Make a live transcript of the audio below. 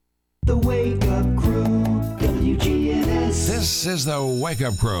The Wake Up Crew, WGNS. This is the Wake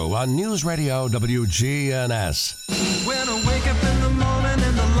Up Crew on News Radio WGNS. When I wake up in the morning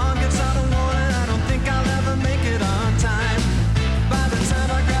and the alarm gets out of warning, I don't think I'll ever make it on time. By the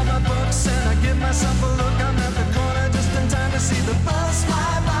time I grab my books and I give myself a look, I'm at the corner just in time to see the bus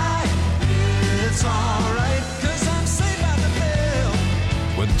fly by. It's alright, 'cause I'm saved by the bell.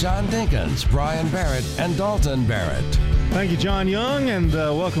 With John Dinkins, Brian Barrett, and Dalton Barrett. Thank you, John Young, and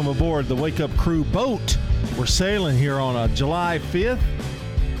welcome aboard the Wake Up Crew boat. We're sailing here on July 5th.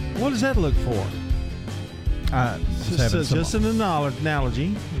 What does that look for? Just an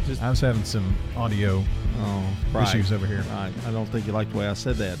analogy. I was having some audio issues over here. Right. I don't think you like the way I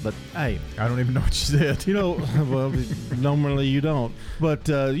said that, but hey. I don't even know what you said. You know, well, normally you don't. But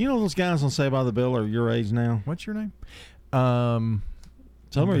you know those guys on Saved by the Bell are your age now? What's your name? Some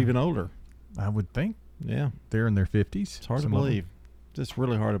are even older. I would think. Yeah. They're in their 50s. It's hard to believe. Just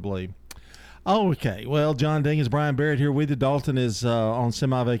really hard to believe. Okay. Well, John Dinkins, Brian Barrett here with you. Dalton is on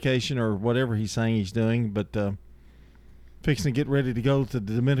semi-vacation or whatever he's saying he's doing, but fixing to get ready to go to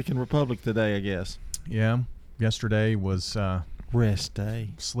the Dominican Republic today, I guess. Yeah. Yesterday was rest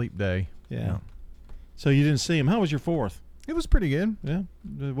day. Sleep day. Yeah. So you didn't see him. How was your 4th? It was pretty good. Yeah.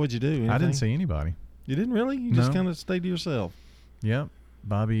 What'd you do? Anything? I didn't see anybody. You didn't really? You just kind of stayed to yourself. Yeah.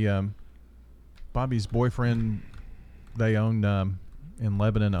 Bobby's boyfriend, they own in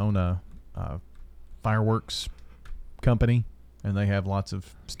Lebanon, own a fireworks company, and they have lots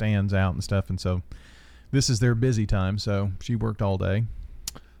of stands out and stuff. And so this is their busy time. So she worked all day.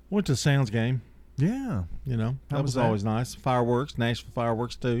 Went to the Sounds game. Yeah. You know, that was always nice. Fireworks, Nashville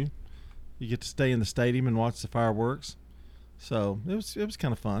fireworks too. You get to stay in the stadium and watch the fireworks. So it was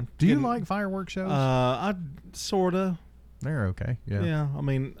kind of fun. Do you like fireworks shows? I sorta. They're okay. Yeah. Yeah. I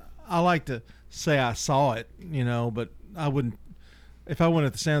mean, I like to say I saw it, you know, but I wouldn't. If I went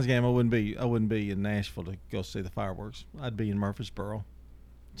at the Sounds game, I wouldn't be in Nashville to go see the fireworks. I'd be in Murfreesboro,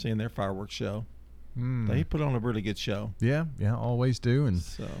 seeing their fireworks show. They put on a really good show. Yeah, always do. And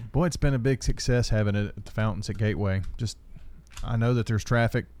boy, it's been a big success having it at the fountains at Gateway. Just, I know that there's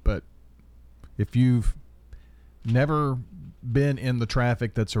traffic, but if you've never been in the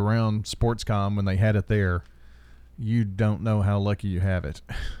traffic that's around Sportscom when they had it there, you don't know how lucky you have it.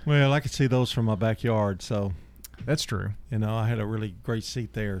 Well, I could see those from my backyard, so. That's true. You know, I had a really great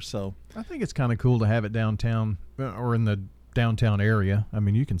seat there, so. I think it's kind of cool to have it downtown or in the downtown area. I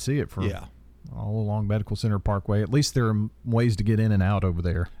mean, you can see it from all along Medical Center Parkway. At least there are ways to get in and out over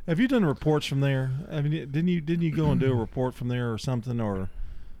there. Have you done reports from there? I mean, didn't you go and do a report from there or something, or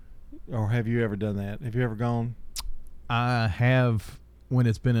have you ever done that? Have you ever gone? I have when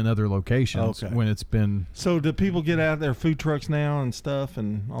it's been in other locations. Okay. When it's been. So do people get out their food trucks now and stuff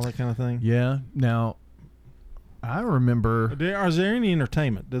and all that kind of thing? Yeah. Now, I remember. Is there any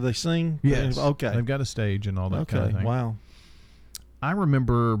entertainment? Do they sing? Yes. Okay. They've got a stage and all that kind of thing. Wow. I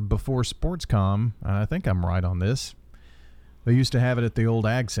remember before Sportscom, I think I'm right on this, they used to have it at the old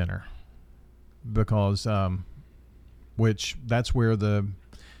Ag Center because, which that's where the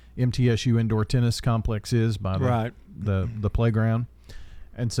MTSU indoor tennis complex is by the playground.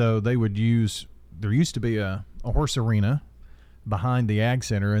 And so they would there used to be a horse arena behind the Ag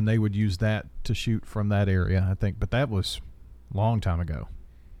Center, and they would use that to shoot from that area, I think. But that was a long time ago.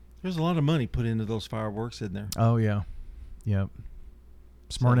 There's a lot of money put into those fireworks, isn't there? Oh, yeah. Yep.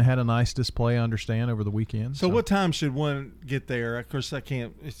 Smyrna had a nice display, I understand, over the weekend. So what time should one get there? Of course, I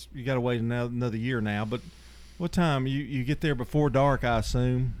can't. You got to wait another year now. But what time? You get there before dark, I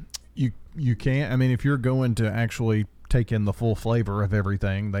assume. You can't. I mean, if you're going to actually take in the full flavor of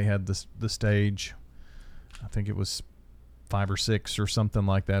everything, they had the stage. I think it was 5 or 6 or something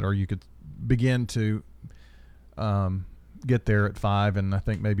like that, or you could begin to get there at 5, and I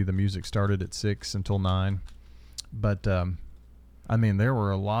think maybe the music started at 6 until 9. But I mean, there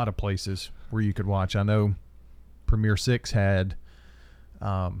were a lot of places where you could watch. I know Premier 6 had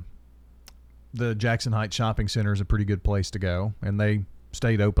the Jackson Heights Shopping Center is a pretty good place to go, and they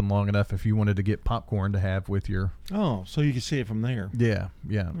stayed open long enough if you wanted to get popcorn to have with your. Oh, so you can see it from there. Yeah.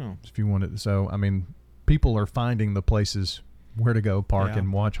 Oh. If you wanted, so I mean, people are finding the places where to go park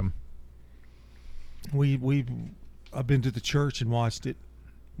and watch them. I've been to the church and watched it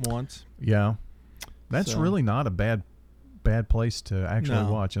once. Yeah, that's really not a bad place to actually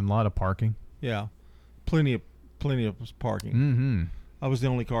watch, and a lot of parking. Yeah, plenty of parking. Mm-hmm. I was the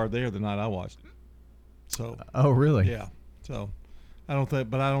only car there the night I watched it. So. Oh, really? Yeah. So, I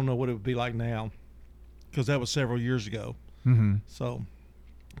don't know what it would be like now, because that was several years ago. Mm-hmm. So,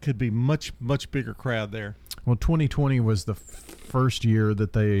 could be much bigger crowd there. Well, 2020 was the first year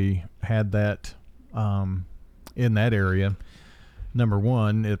that they had that in that area, number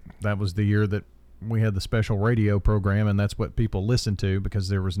one, that was the year that we had the special radio program, and that's what people listened to because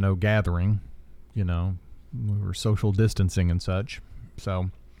there was no gathering. We were social distancing and such. So,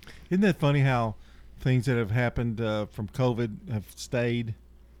 isn't that funny how things that have happened from COVID have stayed?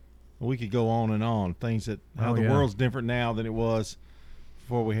 We could go on and on. Things that how the world's different now than it was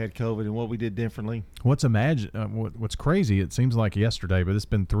before we had COVID, and what we did differently. What's crazy? It seems like yesterday, but it's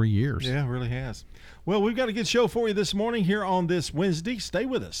been 3 years. Yeah, it really has. Well, we've got a good show for you this morning here on this Wednesday. Stay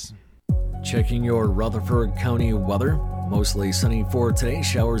with us. Checking your Rutherford County weather. Mostly sunny for today.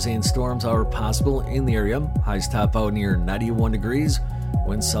 Showers and storms are possible in the area. Highs top out near 91 degrees.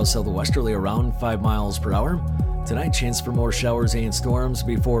 Winds south-southwesterly around 5 miles per hour. Tonight, chance for more showers and storms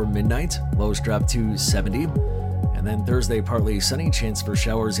before midnight. Lows drop to 70. And then Thursday, partly sunny. Chance for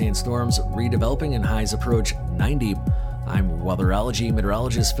showers and storms redeveloping and highs approach 90. I'm weatherology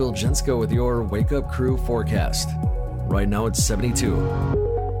meteorologist Phil Jensko with your Wake Up Crew forecast. Right now, it's 72.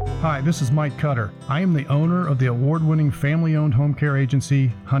 Hi, this is Mike Cutter. I am the owner of the award-winning family-owned home care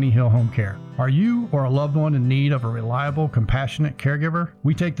agency, Honey Hill Home Care. Are you or a loved one in need of a reliable, compassionate caregiver?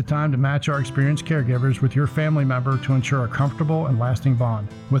 We take the time to match our experienced caregivers with your family member to ensure a comfortable and lasting bond.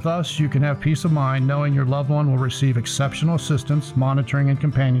 With us, you can have peace of mind knowing your loved one will receive exceptional assistance, monitoring, and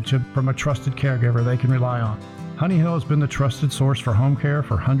companionship from a trusted caregiver they can rely on. Honey Hill has been the trusted source for home care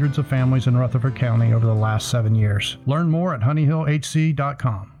for hundreds of families in Rutherford County over the last 7 years. Learn more at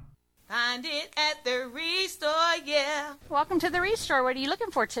honeyhillhc.com. Find it at the Restore, yeah. Welcome to the Restore. What are you looking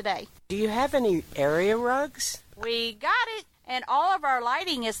for today? Do you have any area rugs? We got it. And all of our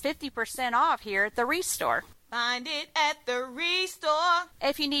lighting is 50% off here at the Restore. Find it at the Restore.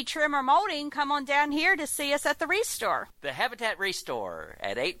 If you need trim or molding, come on down here to see us at the Restore. The Habitat Restore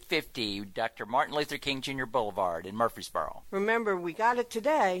at 850 Dr. Martin Luther King Jr. Boulevard in Murfreesboro. Remember, we got it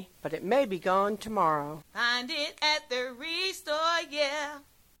today, but it may be gone tomorrow. Find it at the Restore, yeah.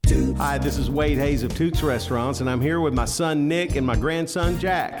 Hi, this is Wade Hayes of Toots Restaurants, and I'm here with my son Nick and my grandson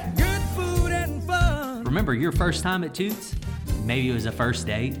Jack. Good food and fun. Remember your first time at Toots? Maybe it was a first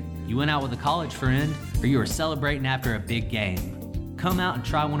date, you went out with a college friend, or you were celebrating after a big game. Come out and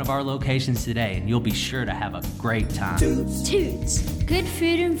try one of our locations today, and you'll be sure to have a great time. Toots. Good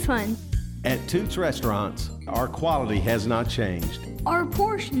food and fun. At Toots Restaurants, our quality has not changed. Our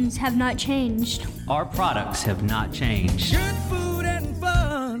portions have not changed. Our products have not changed. Good food and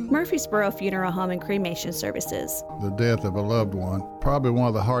fun. Murfreesboro Funeral Home and Cremation Services. The death of a loved one, probably one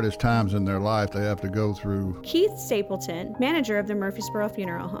of the hardest times in their life they have to go through. Keith Stapleton, manager of the Murfreesboro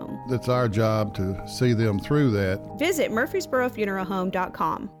Funeral Home. It's our job to see them through that. Visit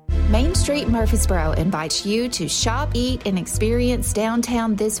murfreesborofuneralhome.com. Main Street Murfreesboro invites you to shop, eat, and experience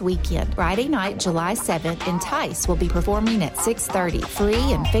downtown this weekend. Friday night, July 7th, Entice will be performing at 6:30. Free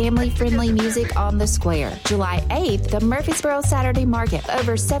and family-friendly music on the square. July 8th, the Murfreesboro Saturday Market.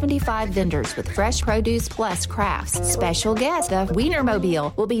 Over 75 vendors with fresh produce plus crafts. Special guest, the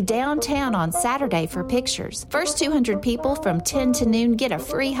Wienermobile, will be downtown on Saturday for pictures. First 200 people from 10 to noon get a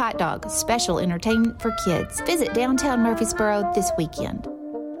free hot dog. Special entertainment for kids. Visit downtown Murfreesboro this weekend.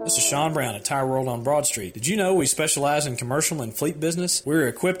 This is Sean Brown at Tire World on Broad Street. Did you know we specialize in commercial and fleet business? We're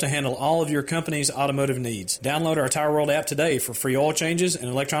equipped to handle all of your company's automotive needs. Download our Tire World app today for free oil changes and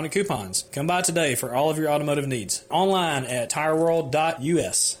electronic coupons. Come by today for all of your automotive needs. Online at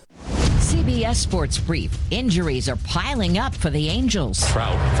tireworld.us. CBS Sports Brief. Injuries are piling up for the Angels.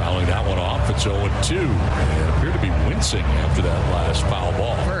 Trout fouling that one off. It's 0-2. They appear to be wincing after that last foul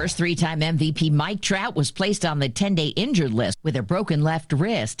ball. First, three-time MVP Mike Trout was placed on the 10-day injured list with a broken left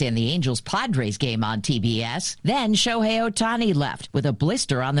wrist in the Angels-Padres game on TBS. Then Shohei Ohtani left with a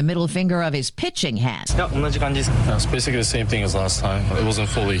blister on the middle finger of his pitching hand. It's basically the same thing as last time. It wasn't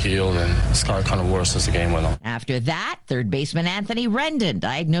fully healed, and it's got kind of worse as the game went on. After that, third baseman Anthony Rendon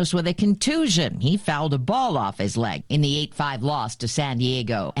diagnosed with a contusion. He fouled a ball off his leg in the 8-5 loss to San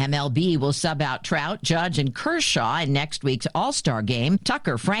Diego. MLB will sub out Trout, Judge, and Kershaw in next week's All-Star game.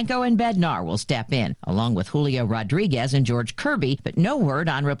 Tucker, Franco, and Bednar will step in, along with Julio Rodriguez and George Kirby, but no word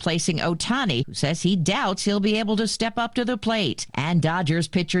on replacing Ohtani, who says he doubts he'll be able to step up to the plate. And Dodgers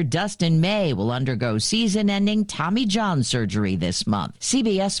pitcher Dustin May will undergo season-ending Tommy John surgery this month.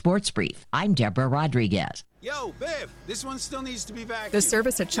 CBS Sports Brief. I'm Deborah Rodriguez. Yo, Biv, this one still needs to be vacuumed. The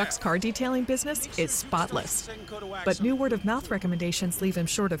service at Chuck's car detailing business is spotless. But new word-of-mouth recommendations leave him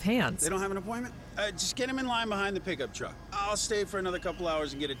short of hands. They don't have an appointment? Just get him in line behind the pickup truck. I'll stay for another couple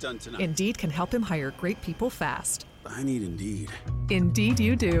hours and get it done tonight. Indeed can help him hire great people fast. I need Indeed. Indeed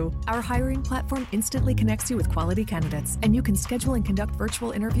you do. Our hiring platform instantly connects you with quality candidates, and you can schedule and conduct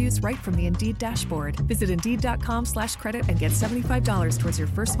virtual interviews right from the Indeed dashboard. Visit Indeed.com/credit and get $75 towards your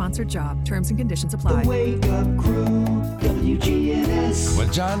first sponsored job. Terms and conditions apply. The Wake Up Crew, WGNS.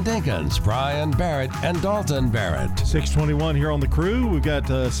 With John Dinkins, Brian Barrett, and Dalton Barrett. 6:21 here on the Crew. We've got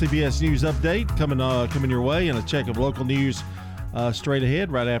CBS News update coming your way, and a check of local news straight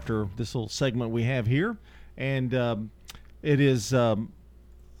ahead right after this little segment we have here. And it is,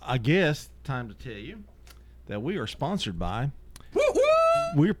 I guess, time to tell you that we are sponsored by.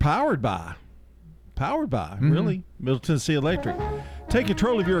 We're powered by, really, Middle Tennessee Electric. Take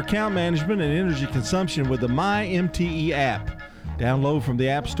control of your account management and energy consumption with the MyMTE app. Download from the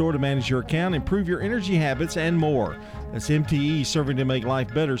App Store to manage your account, improve your energy habits, and more. That's MTE, serving to make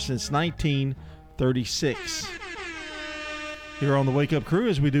life better since 1936. Here on the Wake Up Crew,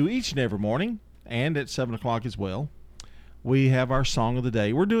 as we do each and every morning, and at 7 o'clock as well, we have our song of the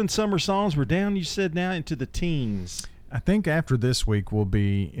day. We're doing summer songs. We're down, you said, now into the teens. I think after this week we'll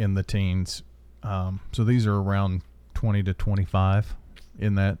be in the teens. So these are around 20 to 25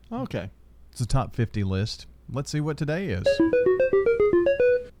 in that. Okay. It's a top 50 list. Let's see what today is.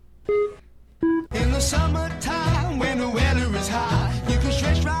 In the summertime, when the weather is high, you can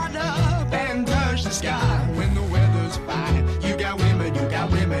stretch right up and touch the sky. When the weather's fine, you got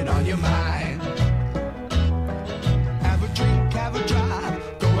women on your mind. Have a drink, have a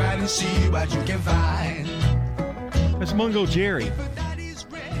drive, go out and see what you can find. That's Mungo Jerry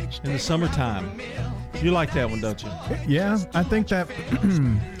in the summertime. You like that one, don't you? Yeah, I think that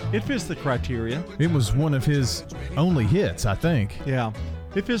it fits the criteria. It was one of his only hits, I think. Yeah,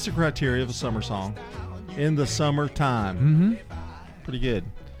 it fits the criteria of a summer song in the summertime. Mm-hmm. Pretty good.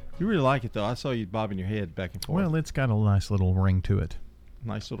 You really like it, though. I saw you bobbing your head back and forth. Well, it's got a nice little ring to it.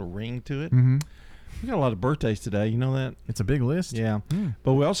 Nice little ring to it. Mm-hmm. We got a lot of birthdays today. You know that? It's a big list. Yeah.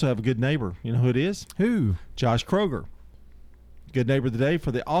 But we also have a good neighbor. You know who it is? Who? Josh Kroger. Good neighbor of the day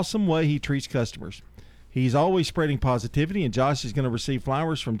for the awesome way he treats customers. He's always spreading positivity, and Josh is going to receive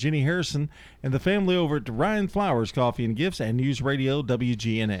flowers from Jenny Harrison and the family over at Ryan Flowers Coffee and Gifts and News Radio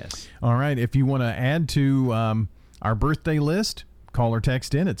WGNS. All right. If you want to add to our birthday list, call or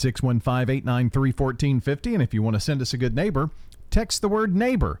text in at 615-893-1450. And if you want to send us a good neighbor, text the word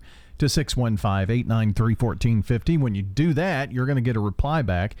neighbor to 615-893-1450. When you do that, you're going to get a reply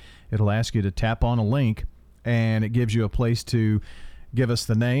back. It'll ask you to tap on a link, and it gives you a place to give us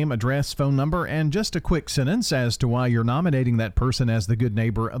the name, address, phone number, and just a quick sentence as to why you're nominating that person as the good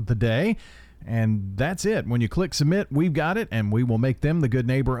neighbor of the day. And that's it. When you click submit, we've got it, and we will make them the good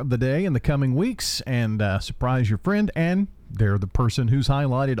neighbor of the day in the coming weeks and surprise your friend. And they're the person who's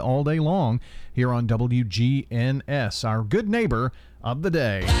highlighted all day long here on WGNS, our good neighbor of the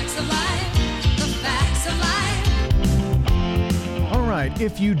day. Facts of life, the facts of life. All right,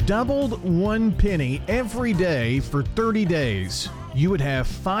 if you doubled 1 penny every day for 30 days, you would have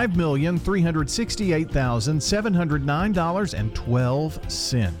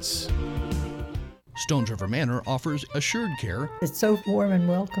 $5,368,709.12. Stones River Manor offers assured care. It's so warm and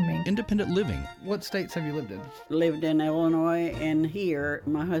welcoming. Independent living. What states have you lived in? Lived in Illinois and here.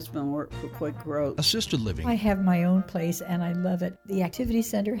 My husband worked for Quick Growth. Assisted living. I have my own place and I love it. The Activity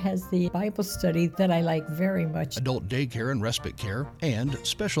Center has the Bible study that I like very much. Adult daycare and respite care, and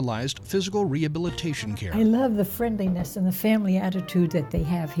specialized physical rehabilitation care. I love the friendliness and the family attitude that they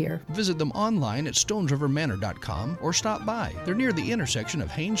have here. Visit them online at stonesrivermanor.com or stop by. They're near the intersection of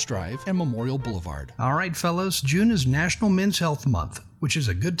Haynes Drive and Memorial Boulevard. All right, fellas, June is National Men's Health Month, which is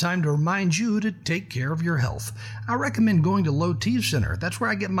a good time to remind you to take care of your health. I recommend going to Low T Center. That's where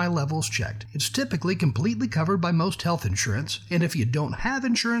I get my levels checked. It's typically completely covered by most health insurance, and if you don't have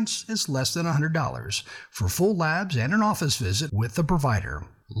insurance, it's less than $100 for full labs and an office visit with the provider.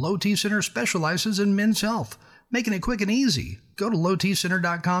 Low T Center specializes in men's health, making it quick and easy. Go to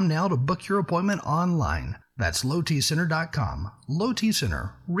lowtcenter.com now to book your appointment online. That's lowtcenter.com. Low T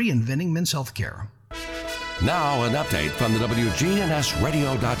Center, reinventing men's health care. Now an update from the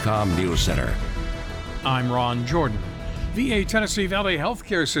WGNSradio.com News Center. I'm Ron Jordan. VA Tennessee Valley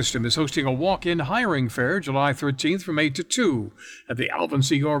Healthcare System is hosting a walk-in hiring fair July 13th from 8 to 2 at the Alvin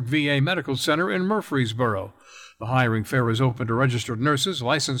C. York VA Medical Center in Murfreesboro. The hiring fair is open to registered nurses,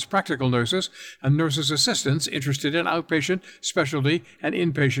 licensed practical nurses, and nurses' assistants interested in outpatient, specialty, and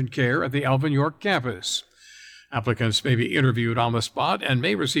inpatient care at the Alvin York campus. Applicants may be interviewed on the spot and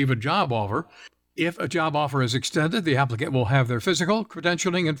may receive a job offer. If a job offer is extended, the applicant will have their physical,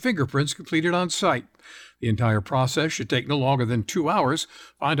 credentialing, and fingerprints completed on site. The entire process should take no longer than 2 hours.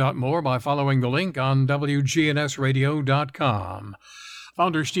 Find out more by following the link on WGNSradio.com.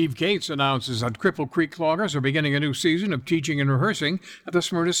 Founder Steve Cates announces that Cripple Creek Cloggers are beginning a new season of teaching and rehearsing at the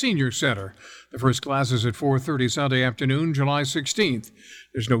Smyrna Senior Center. The first class is at 4:30 Sunday afternoon, July 16th.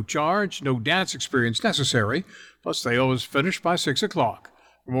 There's no charge, no dance experience necessary, plus they always finish by 6 o'clock.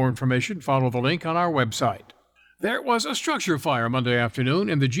 For more information, follow the link on our website. There was a structure fire Monday afternoon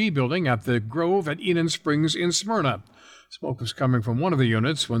in the G building at the Grove at Enon Springs in Smyrna. Smoke was coming from one of the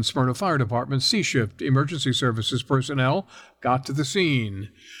units when Smyrna Fire Department's C-Shift emergency services personnel got to the scene.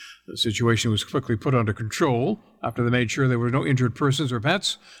 The situation was quickly put under control. After they made sure there were no injured persons or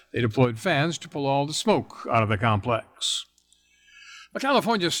pets, they deployed fans to pull all the smoke out of the complex. A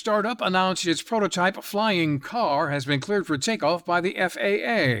California startup announced its prototype flying car has been cleared for takeoff by the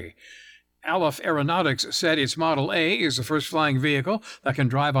FAA. Aleph Aeronautics said its Model A is the first flying vehicle that can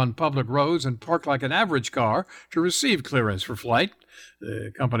drive on public roads and park like an average car to receive clearance for flight.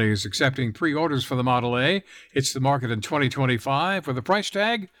 The company is accepting pre-orders for the Model A. Hits the market in 2025 with a price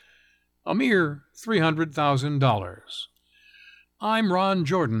tag a mere $300,000. I'm Ron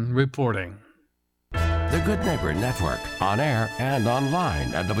Jordan reporting. The Good Neighbor Network, on air and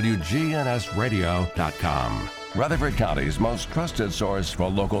online at WGNSradio.com. Rutherford County's most trusted source for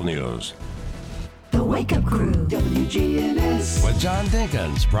local news. The Wake Up Crew, WGNS. With John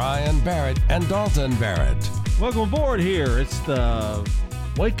Dinkins, Brian Barrett, and Dalton Barrett. Welcome aboard here. It's the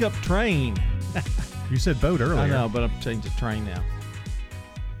Wake Up Train. You said boat earlier. I know, but I've changed to train now.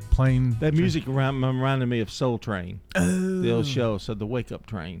 Plane. That music reminded me of Soul Train, the old show. So the Wake Up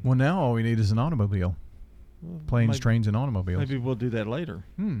Train. Well, now all we need is an automobile. Planes, trains, and automobiles. Maybe we'll do that later.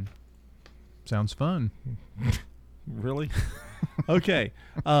 Sounds fun. Really? Okay.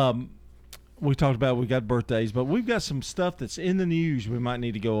 We talked about we got birthdays, but we've got some stuff that's in the news we might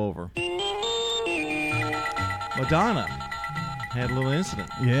need to go over. Madonna had a little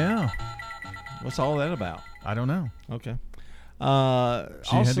incident. Yeah. What's all that about? I don't know. Okay.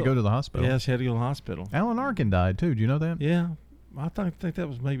 She had to go to the hospital. Yeah, she had to go to the hospital. Alan Arkin died, too. Do you know that? Yeah. I think that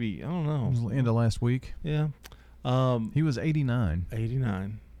was maybe, I don't know. It was the end of last week. Yeah. He was 89.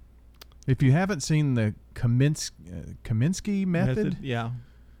 89. If you haven't seen the Kaminsky method, yeah,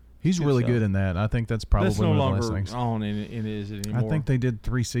 he's really good in that. I think that's probably that's no one of the longer last things. On in is it anymore? I think they did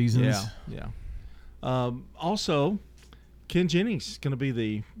 3 seasons. Yeah. Also, Ken Jennings is going to be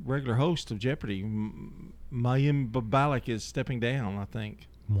the regular host of Jeopardy. Mayim Babalik is stepping down, I think.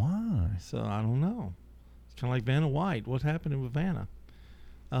 Why? So I don't know. It's kind of like Vanna White. What happened with Vanna?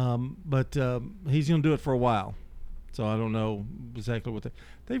 But he's going to do it for a while. So I don't know exactly what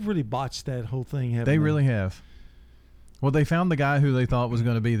they've really botched that whole thing. Haven't they really have. Well, they found the guy who they thought was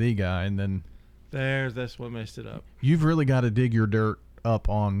going to be the guy, and then that's what messed it up. You've really got to dig your dirt up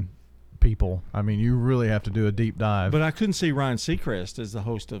on people. I mean, you really have to do a deep dive. But I couldn't see Ryan Seacrest as the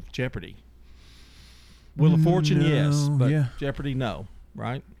host of Jeopardy. Wheel of Fortune, yes, but Jeopardy, no.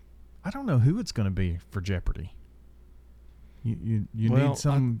 Right? I don't know who it's going to be for Jeopardy. You need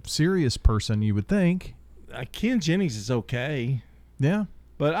some serious person, you would think. Ken Jennings is okay. Yeah.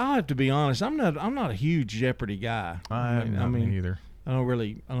 But I'll have to be honest, I'm not a huge Jeopardy guy. I mean either. I don't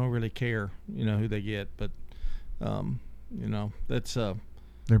really care, who they get, but that's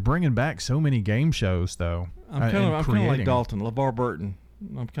they're bringing back so many game shows though. I'm kind of like Dalton, LeVar Burton.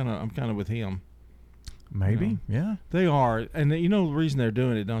 I'm kind of with him. Maybe, yeah. They are, and the reason they're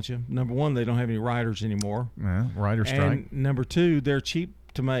doing it, don't you? Number one, they don't have any writers anymore. Yeah, writer strike. And number two, they're cheap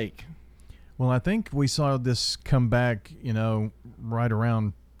to make. Well, I think we saw this come back, right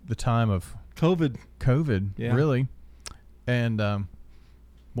around the time of COVID, yeah. Really. And,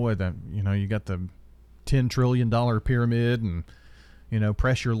 boy, you got the $10 trillion pyramid and,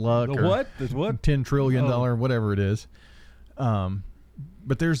 Press Your Luck. The what? The what? $10 trillion, whatever it is.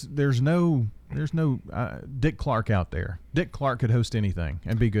 But there's no Dick Clark out there. Dick Clark could host anything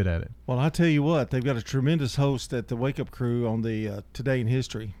and be good at it. Well, I tell you what, they've got a tremendous host at the Wake Up Crew on the Today in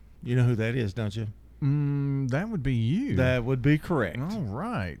History. You know who that is, don't you? That would be you. That would be correct. All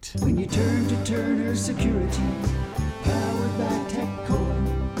right. When you turn to Turner Security, powered by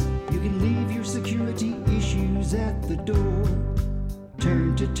TechCore, you can leave your security issues at the door.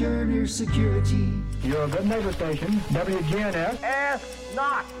 Turn to Turner Security. Your Good Neighbor station, WGNS. Ask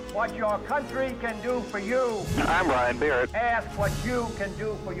not what your country can do for you. I'm Brian Barrett. Ask what you can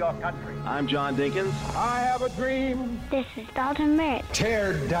do for your country. I'm John Dinkins. I have a dream. This is Dalton Merritt.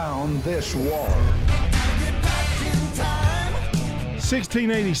 Tear down this wall.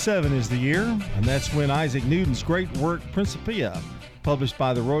 1687 is the year, and that's when Isaac Newton's great work Principia, published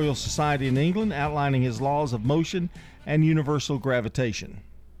by the Royal Society in England, outlining his laws of motion and universal gravitation.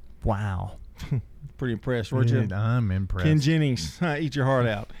 Wow. pretty impressed, weren't you? I'm impressed. Ken Jennings, eat your heart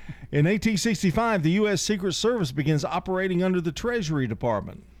out. In 1865, the U.S. Secret Service begins operating under the Treasury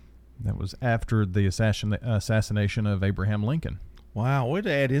Department. That was after the assassination of Abraham Lincoln. Wow, way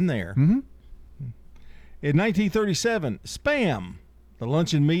to add in there. Mm-hmm. In 1937, Spam, the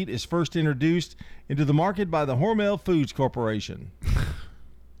luncheon meat, is first introduced into the market by the Hormel Foods Corporation.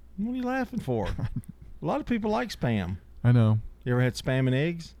 What are you laughing for? A lot of people like Spam. I know. You ever had Spam and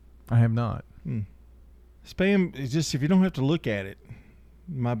eggs? I have not. Spam is just, if you don't have to look at it,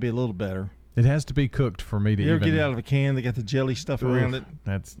 it might be a little better. It has to be cooked for me to You ever get it out of a can? They got the jelly stuff around it?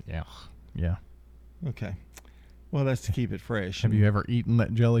 That's, yeah. Okay. Well, that's to keep it fresh. Have you ever eaten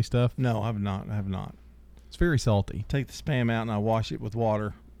that jelly stuff? No, I have not. It's very salty. Take the Spam out and I wash it with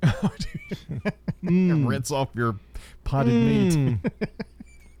water. Rinse off your potted meat.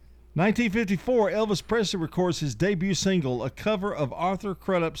 1954, Elvis Presley records his debut single, a cover of Arthur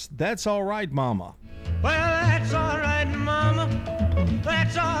Crudup's That's All Right, Mama. Well, that's all right, Mama.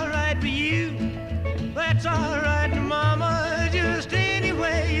 That's all right for you. That's all right, Mama. Just any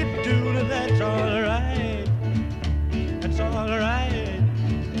way you do it, that's all right. That's all right.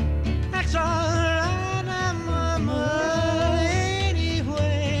 That's all right, Mama. Any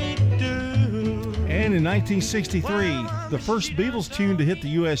way you do. And in 1963, the first Beatles tune to hit the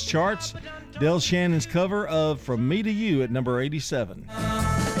U.S. charts, Del Shannon's cover of From Me to You at number 87.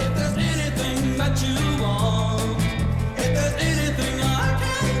 If there's anything that you want, if there's anything I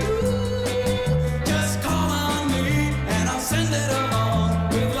can do, just call on me and I'll send it along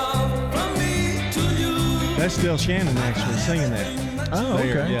with love from me to you. That's Del Shannon actually singing that. Oh,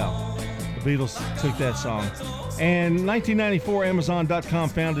 okay. Yeah. The Beatles took that song. And 1994, Amazon.com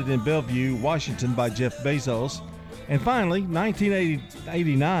founded in Bellevue, Washington by Jeff Bezos. And finally,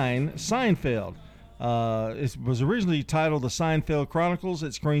 1989, Seinfeld. It was originally titled The Seinfeld Chronicles.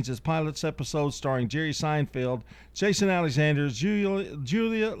 It screens its pilot's episode starring Jerry Seinfeld, Jason Alexander,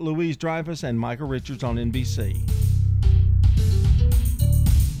 Julia Louis-Dreyfus, and Michael Richards on NBC.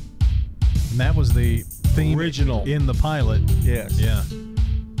 And that was the theme original in the pilot. Yes. Yeah.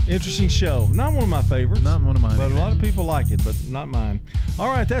 Interesting show. Not one of my favorites. Not one of mine. But a lot of people like it, but not mine. All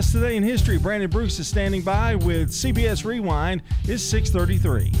right, that's Today in History. Brandon Bruce is standing by with CBS Rewind. It's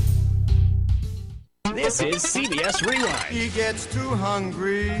 6:33. This is CBS Rewind. He gets too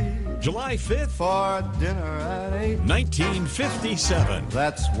hungry. July 5th for dinner at 8. 1957.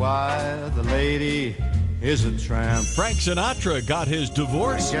 That's why the lady is a tramp. Frank Sinatra got his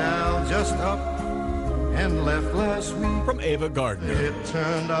divorce. The gal just up and left last week. From Ava Gardner. It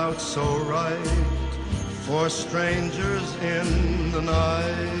turned out so right for strangers in the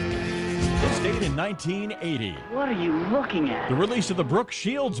night. This date in 1980. What are you looking at? The release of the Brooke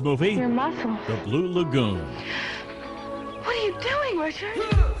Shields movie. Your muscles. The Blue Lagoon. What are you doing, Richard?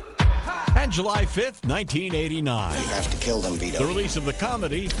 And July 5th, 1989. You have to kill them, Vito. The release of the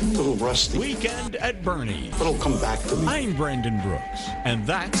comedy. A little rusty. Weekend at Bernie's. It'll come back to me. I'm Brendan Brooks, and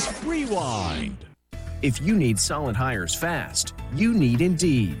that's Rewind. If you need solid hires fast, you need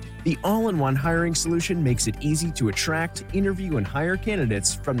Indeed. The all-in-one hiring solution makes it easy to attract, interview, and hire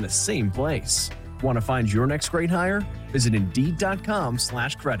candidates from the same place. Want to find your next great hire? Visit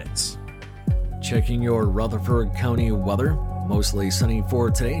Indeed.com/credits. Checking your Rutherford County weather. Mostly sunny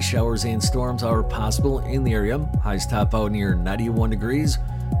for today. Showers and storms are possible in the area. Highs top out near 91 degrees.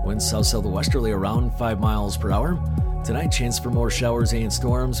 Winds south-southwesterly around 5 miles per hour. Tonight, chance for more showers and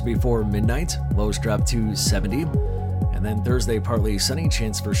storms before midnight. Lows drop to 70. And then Thursday, partly sunny.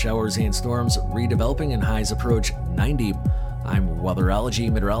 Chance for showers and storms redeveloping and highs approach 90. I'm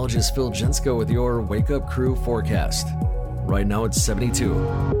weatherology meteorologist Phil Jensko with your Wake Up Crew forecast. Right now, it's 72.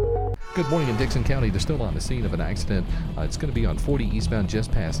 Good morning in Dixon County. They're still on the scene of an accident. It's going to be on 40 eastbound just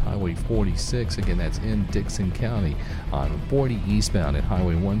past Highway 46. Again, that's in Dixon County on 40 eastbound at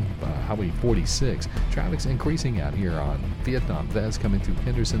Highway 46. Traffic's increasing out here on Vietnam Vez coming through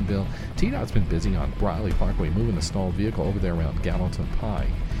Hendersonville. TDOT's been busy on Briley Parkway moving a stalled vehicle over there around Gallatin Pike.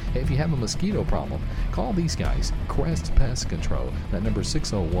 Hey, if you have a mosquito problem, call these guys, Crest Pest Control. That number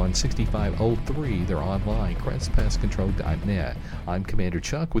 601-6503. They're online, crestpestcontrol.net. I'm Commander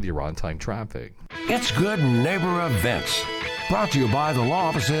Chuck with your on-time traffic. It's Good Neighbor Events. Brought to you by the law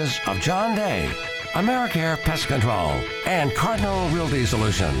offices of John Day, AmeriCare Pest Control, and Cardinal Realty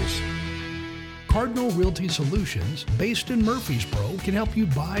Solutions. Cardinal Realty Solutions, based in Murfreesboro, can help you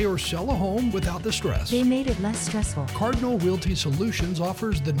buy or sell a home without the stress. They made it less stressful. Cardinal Realty Solutions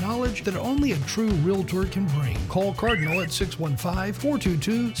offers the knowledge that only a true realtor can bring. Call Cardinal at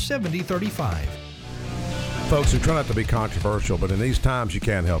 615-422-7035. Folks, we try not to be controversial, but in these times you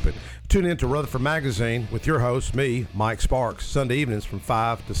can't help it. Tune in to Rutherford Magazine with your host, me, Mike Sparks, Sunday evenings from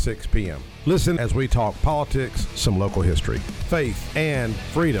 5 to 6 p.m. Listen as we talk politics, some local history, faith, and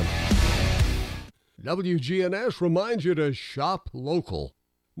freedom. WGNS reminds you to shop local.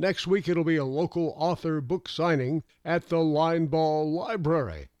 Next week, it'll be a local author book signing at the Lineball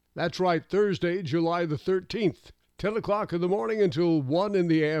Library. That's right, Thursday, July the 13th, 10 o'clock in the morning until 1 in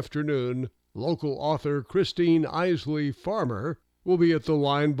the afternoon. Local author Christine Isley Farmer will be at the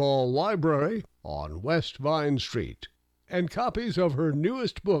Lineball Library on West Vine Street. And copies of her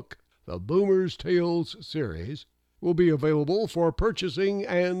newest book, the Boomer's Tales series, will be available for purchasing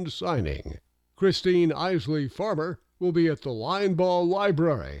and signing. Christine Isley Farmer will be at the Lineball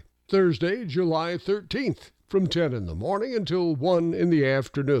Library Thursday, July 13th from 10 in the morning until 1 in the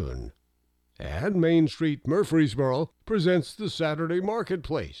afternoon. And Main Street Murfreesboro presents the Saturday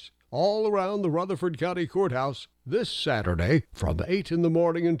Marketplace, all around the Rutherford County Courthouse this Saturday from 8 in the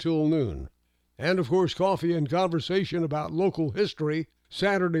morning until noon. And, of course, coffee and conversation about local history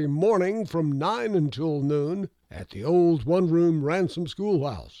Saturday morning from 9 until noon at the old one-room Ransom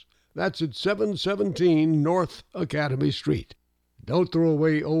Schoolhouse. That's at 717 North Academy Street. Don't throw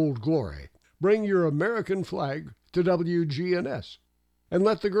away Old Glory. Bring your American flag to WGNS. And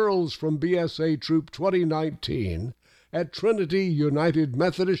let the girls from BSA Troop 2019 at Trinity United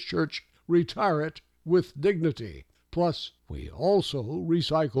Methodist Church retire it with dignity. Plus, we also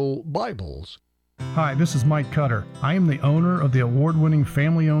recycle Bibles. Hi, this is Mike Cutter. I am the owner of the award-winning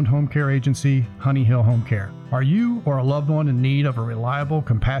family-owned home care agency, Honey Hill Home Care. Are you or a loved one in need of a reliable,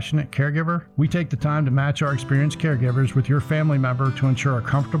 compassionate caregiver? We take the time to match our experienced caregivers with your family member to ensure a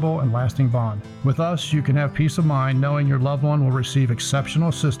comfortable and lasting bond. With us, you can have peace of mind knowing your loved one will receive exceptional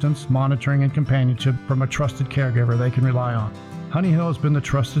assistance, monitoring, and companionship from a trusted caregiver they can rely on. Honey Hill has been the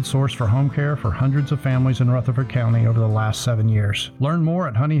trusted source for home care for hundreds of families in Rutherford County over the last 7 years. Learn more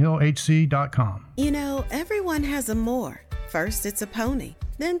at honeyhillhc.com. You know, everyone has a more. First, it's a pony,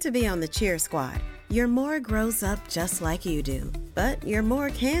 then to be on the cheer squad. Your more grows up just like you do, but your more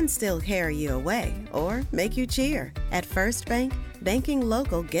can still carry you away or make you cheer. At First Bank, banking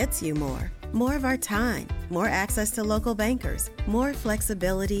local gets you more. More of our time, more access to local bankers, more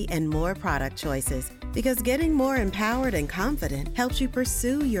flexibility, and more product choices. Because getting more empowered and confident helps you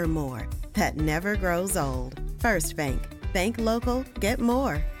pursue your more that never grows old. First Bank. Bank local, get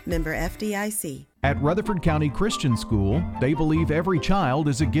more. Member FDIC. At Rutherford County Christian School, they believe every child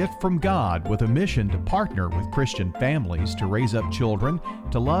is a gift from God with a mission to partner with Christian families to raise up children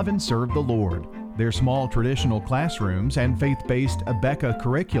to love and serve the Lord. Their small traditional classrooms and faith-based Abeka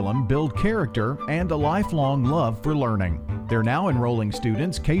curriculum build character and a lifelong love for learning. They're now enrolling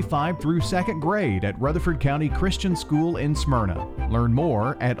students K-5 through 2nd grade at Rutherford County Christian School in Smyrna. Learn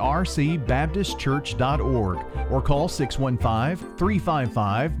more at rcbaptistchurch.org or call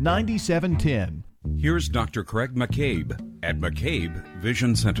 615-355-9710. Here's Dr. Craig McCabe at McCabe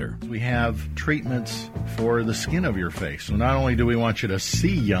Vision Center. We have treatments for the skin of your face. So not only do we want you to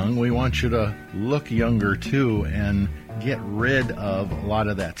see young, we want you to look younger too and get rid of a lot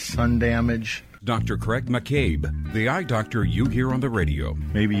of that sun damage. Dr. Craig McCabe, the eye doctor you hear on the radio.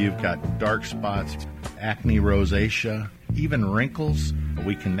 Maybe you've got dark spots, acne, rosacea, even wrinkles.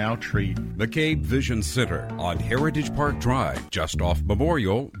 We can now treat. McCabe Vision Center on Heritage Park Drive, just off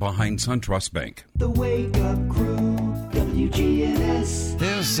Memorial, behind SunTrust Bank. The Wake Up Crew, WGNS.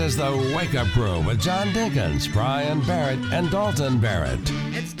 This is the Wake Up Crew with John Dinkins, Brian Barrett, and Dalton Barrett.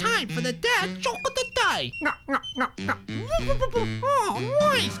 It's time for the dad joke of the day. Oh,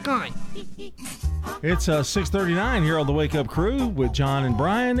 nice guy. It's 6:39 here on the Wake Up Crew with John and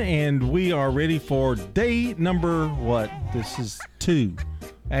Brian, and we are ready for day number what? This is 2,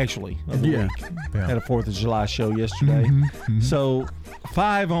 actually, of the week. Yeah. Had a 4th of July show yesterday. So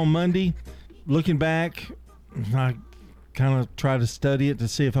 5 on Monday. Looking back, I kind of try to study it to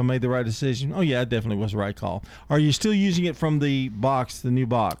see if I made the right decision. Oh, yeah, it definitely was the right call. Are you still using it from the box, the new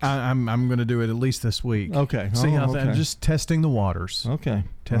box? I'm going to do it at least this week. Okay. See how I'm just testing the waters. Okay.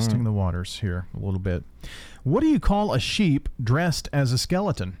 Testing the waters here a little bit. What do you call a sheep dressed as a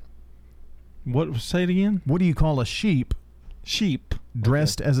skeleton? What? Say it again. What do you call a sheep? Sheep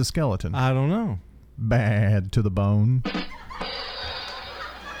dressed as a skeleton. I don't know. Bad to the bone.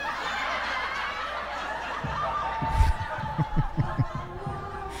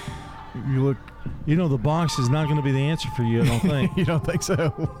 You look. You know the box is not going to be the answer for you, I don't think. You don't think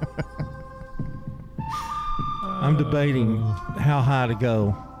so? I'm debating how high to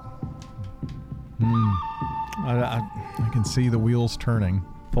go. I can see the wheels turning.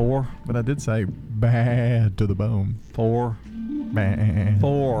 4. But I did say bad to the bone. 4. Bad.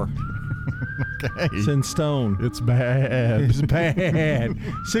 4. Okay. It's in stone. It's bad. It's bad.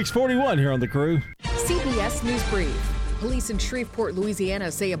 641 here on The Crew. CBS News Brief. Police in Shreveport,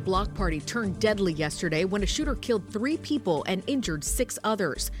 Louisiana say a block party turned deadly yesterday when a shooter killed 3 people and injured 6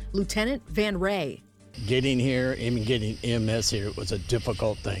 others. Lieutenant Van Ray. Getting here, even getting EMS here was a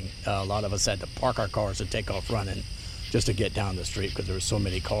difficult thing. A lot of us had to park our cars and take off running just to get down the street because there were so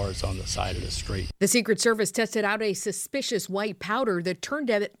many cars on the side of the street. The Secret Service tested out a suspicious white powder that turned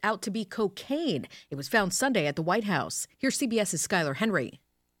out to be cocaine. It was found Sunday at the White House. Here's CBS's Skylar Henry.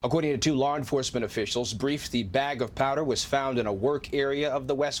 According to 2 law enforcement officials, briefed, the bag of powder was found in a work area of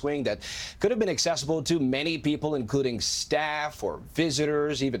the West Wing that could have been accessible to many people, including staff or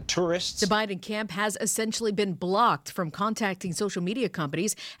visitors, even tourists. The Biden camp has essentially been blocked from contacting social media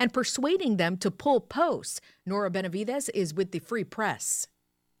companies and persuading them to pull posts. Nora Benavides is with the Free Press.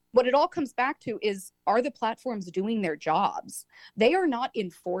 What it all comes back to is, are the platforms doing their jobs? They are not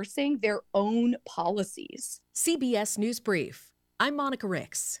enforcing their own policies. CBS News Brief. I'm Monica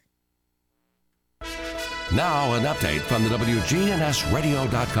Ricks. Now an update from the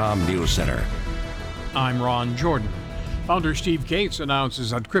WGNSradio.com News Center. I'm Ron Jordan. Founder Steve Gates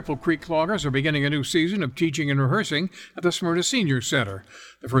announces that Cripple Creek Loggers are beginning a new season of teaching and rehearsing at the Smyrna Senior Center.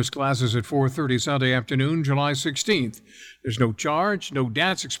 The first class is at 4:30 Sunday afternoon, July 16th. There's no charge, no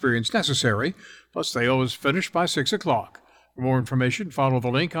dance experience necessary, plus they always finish by 6 o'clock. For more information, follow the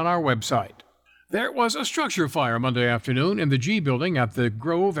link on our website. There was a structure fire Monday afternoon in the G building at the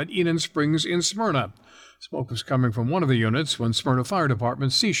Grove at Enon Springs in Smyrna. Smoke was coming from one of the units when Smyrna Fire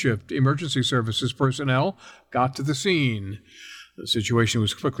Department C-Shift Emergency Services personnel got to the scene. The situation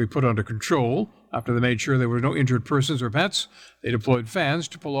was quickly put under control. After they made sure there were no injured persons or pets, they deployed fans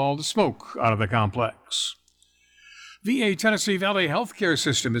to pull all the smoke out of the complex. VA Tennessee Valley Healthcare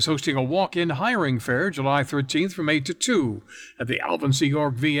System is hosting a walk-in hiring fair July 13th from 8 to 2 at the Alvin C.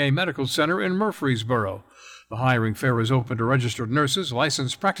 York VA Medical Center in Murfreesboro. The hiring fair is open to registered nurses,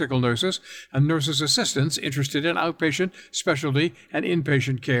 licensed practical nurses, and nurses' assistants interested in outpatient, specialty, and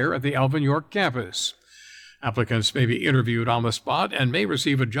inpatient care at the Alvin York campus. Applicants may be interviewed on the spot and may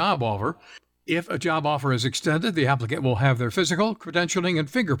receive a job offer. If a job offer is extended, the applicant will have their physical, credentialing, and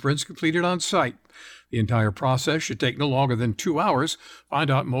fingerprints completed on site. The entire process should take no longer than 2 hours.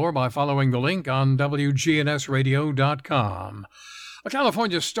 Find out more by following the link on WGNSradio.com. A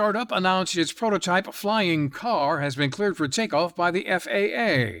California startup announced its prototype flying car has been cleared for takeoff by the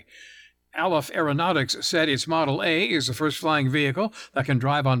FAA. Aleph Aeronautics said its Model A is the first flying vehicle that can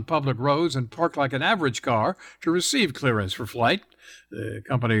drive on public roads and park like an average car to receive clearance for flight. The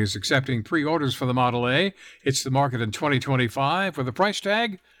company is accepting pre-orders for the Model A. Hits the market in 2025 with a price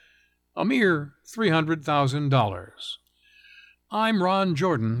tag a mere $300,000. I'm Ron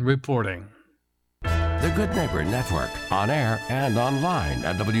Jordan reporting. The Good Neighbor Network, on air and online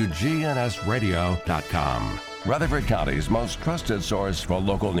at WGNSradio.com. Rutherford County's most trusted source for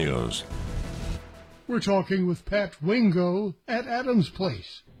local news. We're talking with Pat Wingo at Adams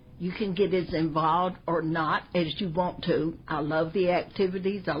Place. You can get as involved or not as you want to. I love the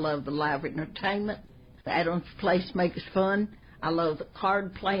activities. I love the live entertainment. The Adams Place makes fun. I love the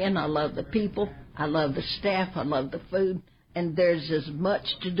card playing. I love the people. I love the staff. I love the food. And there's as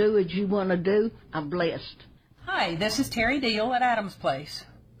much to do as you want to do. I'm blessed. Hi, this is Terry Deal at Adams Place.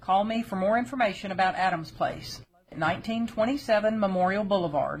 Call me for more information about Adams Place. 1927 Memorial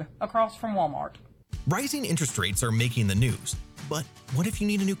Boulevard, across from Walmart. Rising interest rates are making the news. But what if you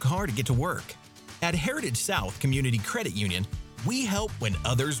need a new car to get to work? At Heritage South Community Credit Union, we help when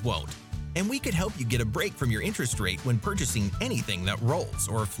others won't. And we could help you get a break from your interest rate when purchasing anything that rolls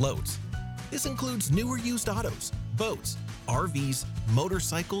or floats. This includes new or used autos, boats, RVs,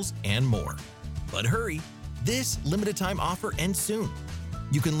 motorcycles, and more. But hurry, this limited time offer ends soon.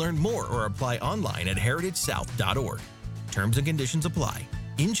 You can learn more or apply online at heritagesouth.org. Terms and conditions apply.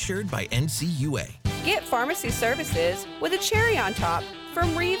 Insured by NCUA. Get pharmacy services with a cherry on top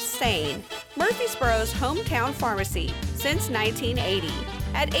from Reeves Sane, Murfreesboro's hometown pharmacy since 1980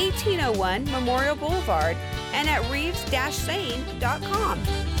 at 1801 Memorial Boulevard and at reeves-sane.com.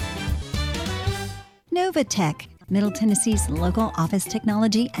 Novatech, Middle Tennessee's local office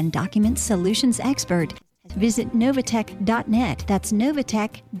technology and document solutions expert. Visit Novatech.net. That's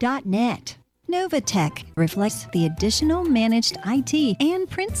Novatech.net. Novatech reflects the additional managed IT and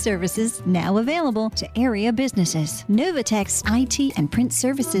print services now available to area businesses. Novatech's IT and print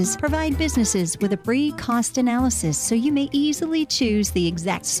services provide businesses with a free cost analysis so you may easily choose the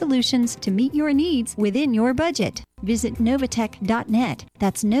exact solutions to meet your needs within your budget. Visit Novatech.net.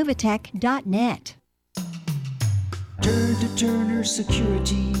 That's Novatech.net. Turn to Turner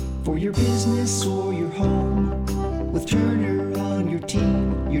Security for your business or your home. With Turner on your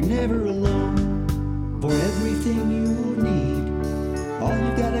team, you're never alone. For everything you'll need, all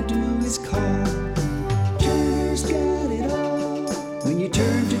you gotta do is call. Turner's got it all. When you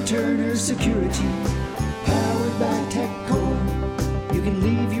turn to Turner Security, powered by TechCore, you can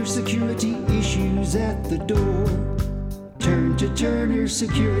leave your security issues at the door. Turn to Turner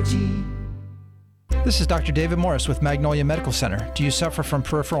Security. This is Dr. David Morris with Magnolia Medical Center. Do you suffer from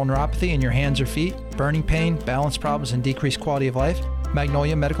peripheral neuropathy in your hands or feet, burning pain, balance problems, and decreased quality of life?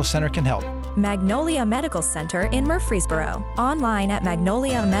 Magnolia Medical Center can help. Magnolia Medical Center in Murfreesboro. Online at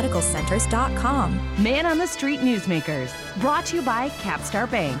magnoliamedicalcenters.com. Man on the Street Newsmakers. Brought to you by Capstar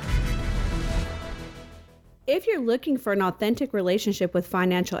Bank. If you're looking for an authentic relationship with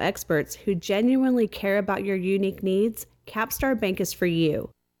financial experts who genuinely care about your unique needs, Capstar Bank is for you.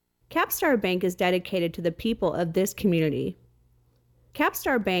 Capstar Bank is dedicated to the people of this community.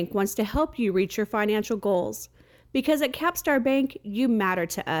 Capstar Bank wants to help you reach your financial goals because at Capstar Bank, you matter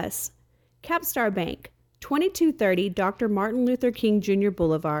to us. Capstar Bank, 2230 Dr. Martin Luther King Jr.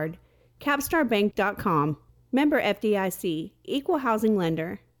 Boulevard, capstarbank.com. Member FDIC, Equal Housing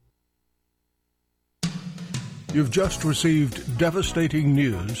Lender. You've just received devastating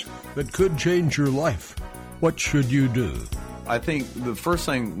news that could change your life. What should you do? I think the first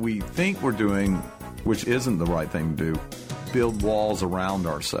thing we think we're doing, which isn't the right thing to do, build walls around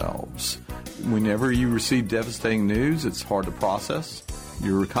ourselves. Whenever you receive devastating news, it's hard to process.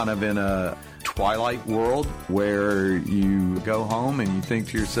 You're kind of in a twilight world where you go home and you think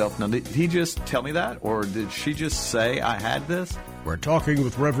to yourself, now, did he just tell me that? Or did she just say I had this? We're talking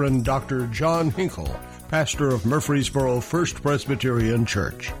with Reverend Dr. John Hinkle, pastor of Murfreesboro First Presbyterian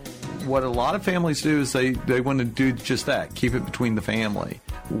Church. What a lot of families do is they want to do just that, keep it between the family.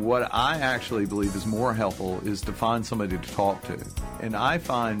 What I actually believe is more helpful is to find somebody to talk to. And I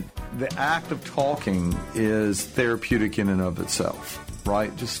find the act of talking is therapeutic in and of itself,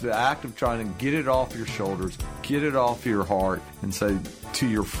 right? Just the act of trying to get it off your shoulders, get it off your heart, and say to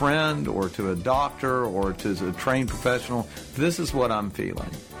your friend or to a doctor or to a trained professional, this is what I'm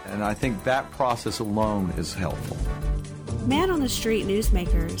feeling. And I think that process alone is helpful. Man on the Street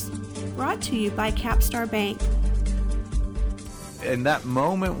Newsmakers, brought to you by Capstar Bank. In that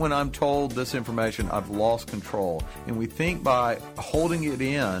moment when I'm told this information, I've lost control. And we think by holding it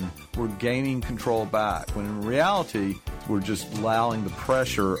in, we're gaining control back. When in reality, we're just allowing the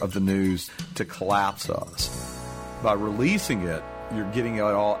pressure of the news to collapse us. By releasing it, you're getting it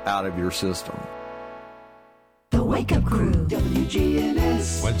all out of your system. The Wake Up Crew,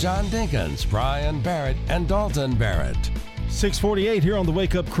 WGNS. With John Dinkins, Brian Barrett, and Dalton Barrett. 6:48 here on the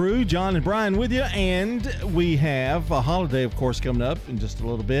Wake Up Crew. John and Brian with you, and we have a holiday, of course, coming up in just a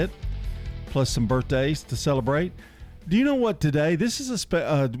little bit, plus some birthdays to celebrate. Do you know what today? This is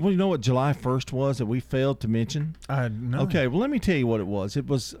you know what July 1st was that we failed to mention? No. Okay, well, let me tell you what it was. It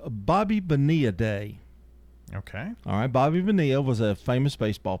was Bobby Bonilla Day. Okay. All right, Bobby Bonilla was a famous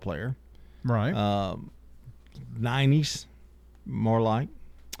baseball player. Right. 90s, more like.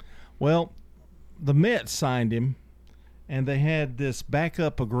 Well, the Mets signed him, and they had this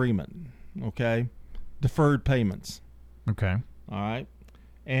backup agreement, okay? Deferred payments. Okay. All right.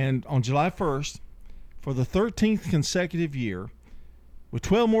 And on July 1st, for the 13th consecutive year, with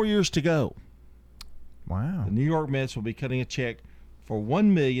 12 more years to go, wow, the New York Mets will be cutting a check for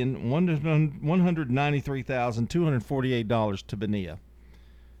 $1,193,248 to Bonilla.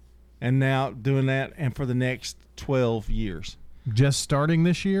 And now doing that, and for the next 12 years. Just starting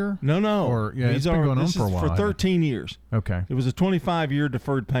this year? No. Or it's been going on for a while. For 13 years. Okay. It was a 25-year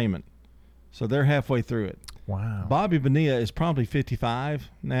deferred payment. So they're halfway through it. Wow. Bobby Bonilla is probably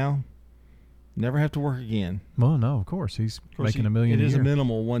 55 now. Never have to work again. Well, no, of course. He's making $1 million a year. It is a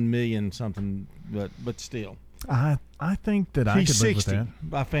minimal $1 million something, but still. I think that I could live with that.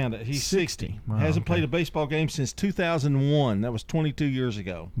 I found it. He's 60. Wow, Hasn't played a baseball game since 2001. That was 22 years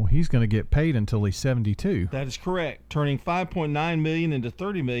ago. Well, he's going to get paid until he's 72. That is correct. Turning $5.9 million into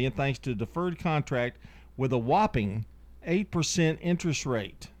 $30 million thanks to a deferred contract with a whopping 8% interest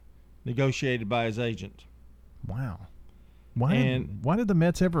rate negotiated by his agent. Wow. Why did the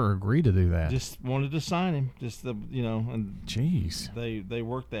Mets ever agree to do that? Just wanted to sign him. And jeez. They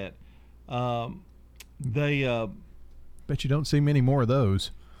worked that. Bet you don't see many more of those.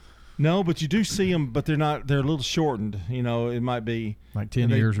 No, but you do see them, but they're not. They're a little shortened. You know, it might be like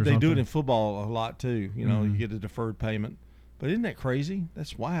 10 years or something. They do it in football a lot too. You know, you get a deferred payment. But isn't that crazy?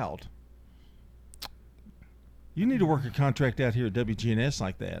 That's wild. You need to work a contract out here at WGNS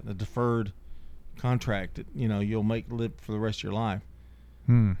like that, a deferred contract that, you know, you'll live for the rest of your life.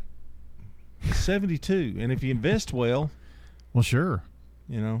 72, and if you invest well, sure.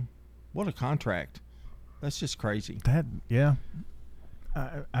 You know, what a contract. That's just crazy.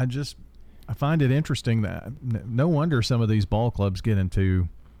 I find it interesting that no wonder some of these ball clubs get into,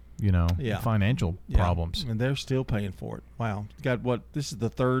 financial problems. And they're still paying for it. Wow. This is the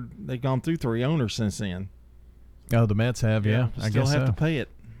third, they've gone through 3 owners since then. Oh, the Mets have, I still guess have so. to pay it.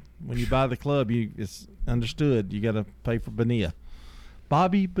 When you buy the club, it's understood. You got to pay for Bonilla.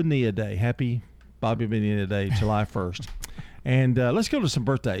 Bobby Bonilla Day. Happy Bobby Bonilla Day, July 1st. And let's go to some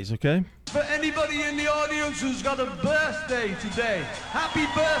birthdays, okay? For anybody in the audience who's got a birthday today, happy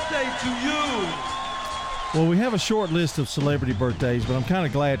birthday to you. Well, we have a short list of celebrity birthdays, but I'm kind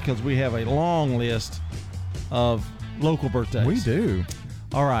of glad because we have a long list of local birthdays. We do.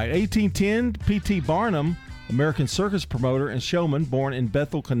 All right. 1810, P.T. Barnum, American circus promoter and showman, born in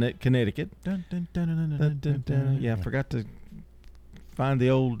Bethel, Connecticut. Yeah, I forgot to find the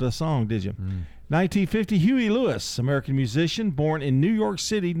old song, did you? 1950, Huey Lewis, American musician, born in New York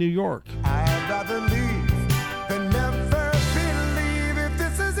City, New York. I'd rather leave than never believe if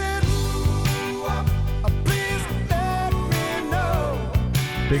this is it. Please let me know.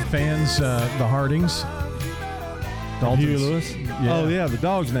 Big fans, the Hardings. Huey Lewis? Yeah. Oh, yeah, the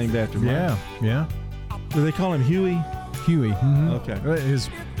dog's named after him. Yeah. Do they call him Huey? Huey. Mm-hmm. Okay. His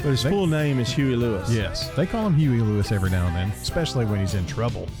full name is Huey Lewis. Yes. They call him Huey Lewis every now and then, especially when he's in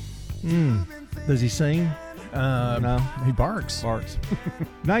trouble. Does he sing? No. He barks.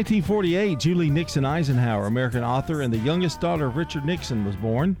 1948, Julie Nixon Eisenhower, American author and the youngest daughter of Richard Nixon, was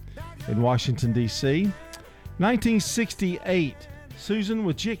born in Washington, D.C. 1968, Susan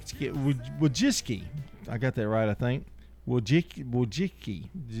Wojcicki. I got that right, I think. Wojcicki.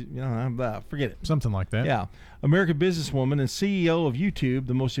 Forget it. Something like that. Yeah. American businesswoman and CEO of YouTube,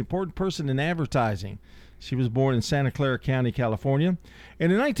 the most important person in advertising. She was born in Santa Clara County, California.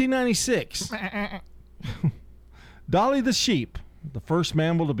 And in 1996, Dolly the sheep, the first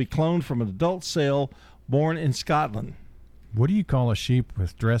mammal to be cloned from an adult cell, born in Scotland. What do you call a sheep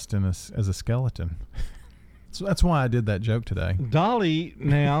dressed as a skeleton? So that's why I did that joke today. Dolly,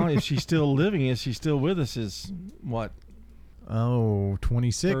 now, if she's still living, if she's still with us, is what? Oh,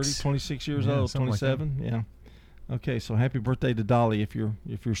 26. 30, 26 years old, 27? Like yeah. Okay, so happy birthday to Dolly if you're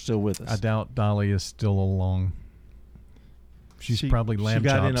still with us. I doubt Dolly is still along. She's probably lamb chops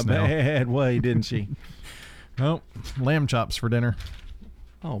now. She got in a bad way, didn't she? Nope, lamb chops for dinner.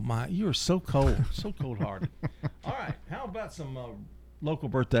 Oh, my, you're so cold, so cold-hearted. All right, how about some local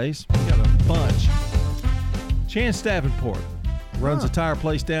birthdays? We got a bunch. Chance Davenport runs a tire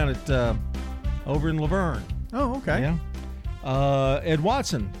place down at over in Laverne. Oh, okay. Yeah. Ed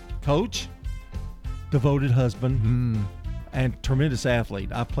Watson, coach, devoted husband, and tremendous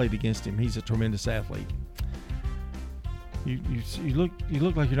athlete. I played against him. He's a tremendous athlete. You look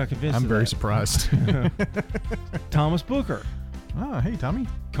like you're not convinced. I'm very surprised. Thomas Booker. Oh, hey, Tommy.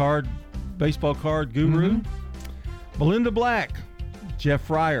 Baseball card guru. Melinda Black, Jeff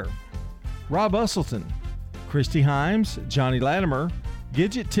Fryer, Rob Usselton, Christy Himes, Johnny Latimer,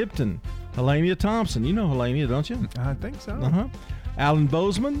 Gidget Tipton, Helenia Thompson. You know Helenia, don't you? I think so. Alan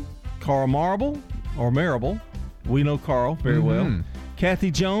Bozeman, Carl Marable. We know Carl very well.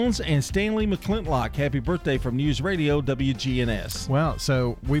 Kathy Jones and Stanley McClintock. Happy birthday from News Radio WGNS. Well,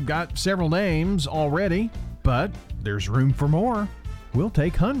 so we've got several names already, but there's room for more. We'll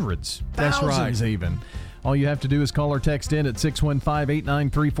take hundreds. That's right. Thousands even. All you have to do is call or text in at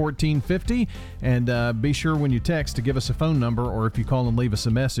 615-893-1450. And be sure when you text to give us a phone number, or if you call and leave us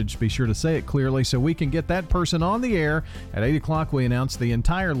a message, be sure to say it clearly so we can get that person on the air. At 8 o'clock, we announce the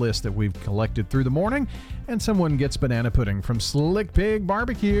entire list that we've collected through the morning, and someone gets banana pudding from Slick Pig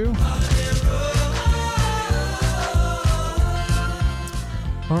Barbecue.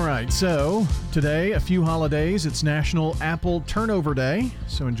 All right, so today, a few holidays. It's National Apple Turnover Day,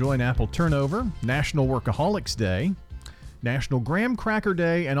 so enjoy an apple turnover. National Workaholics Day, National Graham Cracker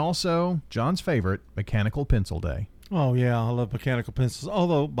Day, and also, John's favorite, Mechanical Pencil Day. Oh, yeah, I love mechanical pencils,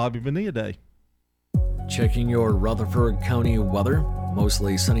 although Bobby Bonilla Day. Checking your Rutherford County weather.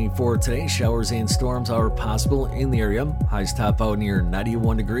 Mostly sunny for today. Showers and storms are possible in the area. Highs top out near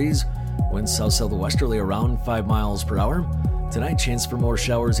 91 degrees. Winds south-southwesterly around 5 miles per hour. Tonight, chance for more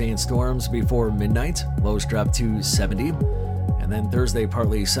showers and storms before midnight. Lows drop to 70. And then Thursday,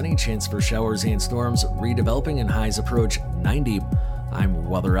 partly sunny. Chance for showers and storms redeveloping and highs approach 90. I'm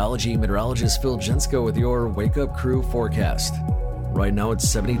weatherology meteorologist Phil Jensko with your Wake Up Crew forecast. Right now, it's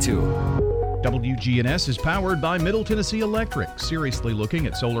 72. WGNS is powered by Middle Tennessee Electric. Seriously looking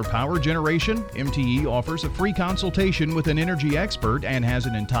at solar power generation? MTE offers a free consultation with an energy expert and has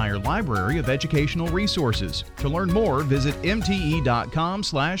an entire library of educational resources. To learn more, visit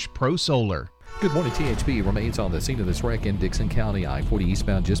mte.com/prosolar. Good morning. THP remains on the scene of this wreck in Dixon County. I-40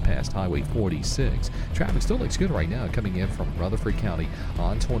 eastbound just past Highway 46. Traffic still looks good right now coming in from Rutherford County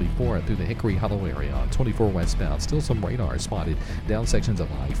on 24 and through the Hickory Hollow area on 24 westbound. Still some radar spotted down sections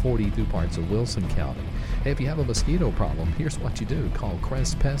of I-40 through parts of Wilson County. Hey, if you have a mosquito problem, here's what you do. Call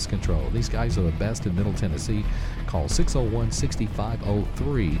Crest Pest Control. These guys are the best in Middle Tennessee. Call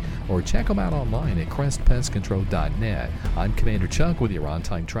 601-6503 or check them out online at crestpestcontrol.net. I'm Commander Chuck with your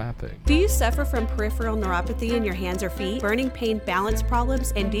on-time traffic. Do you suffer from peripheral neuropathy in your hands or feet, burning pain, balance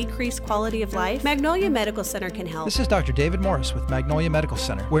problems, and decreased quality of life? Magnolia Medical Center can help. This is Dr. David Morris with Magnolia Medical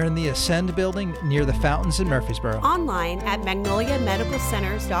Center. We're in the Ascend building near the fountains in Murfreesboro. Online at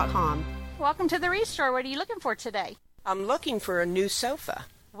magnoliamedicalcenters.com. Welcome to the Restore. What are you looking for today? I'm looking for a new sofa.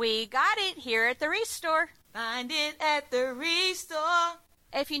 We got it here at the Restore. Find it at the Restore.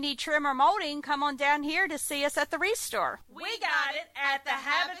 If you need trim or molding, come on down here to see us at the Restore. We got it at the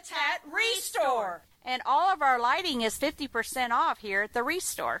Habitat Restore. And all of our lighting is 50% off here at the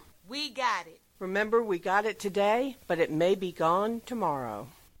Restore. We got it. Remember, we got it today, but it may be gone tomorrow.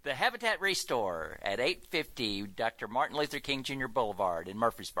 The Habitat Restore at 850 Dr. Martin Luther King Jr. Boulevard in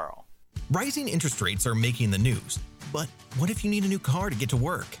Murfreesboro. Rising interest rates are making the news, but what if you need a new car to get to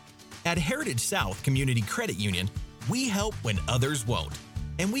work? At Heritage South Community Credit Union, we help when others won't.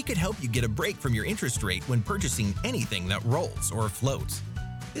 And we could help you get a break from your interest rate when purchasing anything that rolls or floats.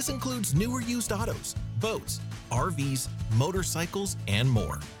 This includes new or used autos, boats, RVs, motorcycles, and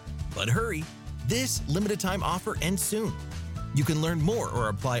more. But hurry, this limited time offer ends soon. You can learn more or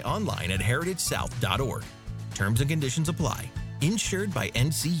apply online at heritagesouth.org. Terms and conditions apply. Insured by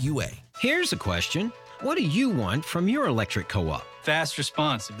NCUA. Here's a question. What do you want from your electric co-op? Fast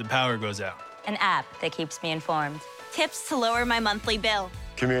response if the power goes out. An app that keeps me informed. Tips to lower my monthly bill.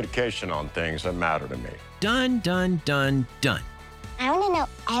 Communication on things that matter to me. Done, done, done, done. I want to know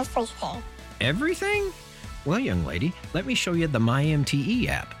everything. Everything? Well, young lady, let me show you the MyMTE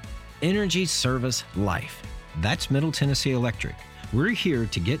app. Energy Service Life. That's Middle Tennessee Electric. We're here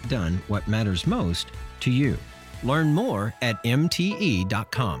to get done what matters most to you. Learn more at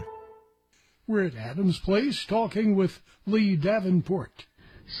mte.com. We're at Adams Place talking with Lee Davenport.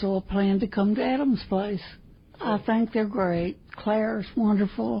 So I plan to come to Adams Place. I think they're great. Claire's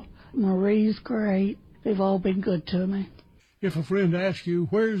wonderful. Marie's great. They've all been good to me. If a friend asked you,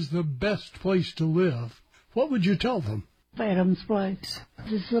 where's the best place to live, what would you tell them? Adams Place.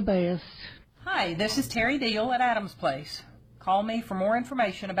 This is the best. Hi, this is Terry Deal at Adams Place. Call me for more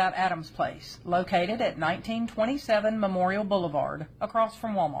information about Adams Place, located at 1927 Memorial Boulevard, across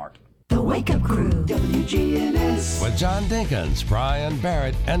from Walmart. The Wake Up Crew, WGNS. With John Dinkins, Brian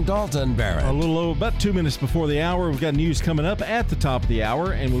Barrett, and Dalton Barrett. A little over about 2 minutes before the hour, we've got news coming up at the top of the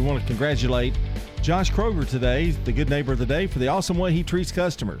hour, and we want to congratulate Josh Kroger today, the good neighbor of the day, for the awesome way he treats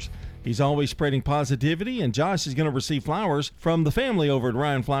customers. He's always spreading positivity, and Josh is going to receive flowers from the family over at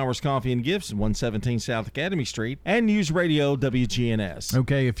Ryan Flowers Coffee and Gifts, 117 South Academy Street, and News Radio WGNS.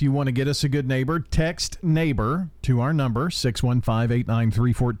 Okay, if you want to get us a good neighbor, text NEIGHBOR to our number,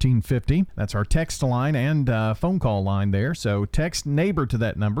 615-893-1450. That's our text line and phone call line there. So text NEIGHBOR to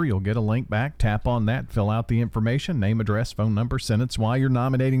that number. You'll get a link back. Tap on that, fill out the information, name, address, phone number, sentence, why you're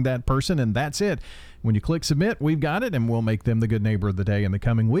nominating that person, and that's it. When you click submit, we've got it, and we'll make them the good neighbor of the day in the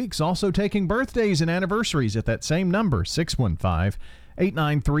coming weeks. Also taking birthdays and anniversaries at that same number,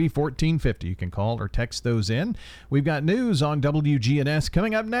 615-893-1450. You can call or text those in. We've got news on WGNS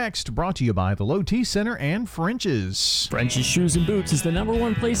coming up next, brought to you by the Low T Center and French's. French's Shoes and Boots is the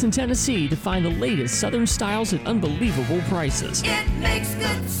 #1 place in Tennessee to find the latest Southern styles at unbelievable prices. It makes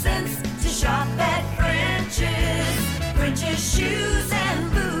good sense to shop at French's. French's Shoes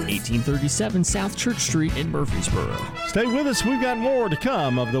and Boots. 1837 South Church Street in Murfreesboro. Stay with us. We've got more to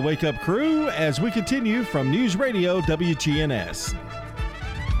come of the Wake Up Crew as we continue from News Radio WGNS.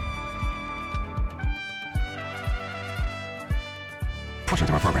 Portions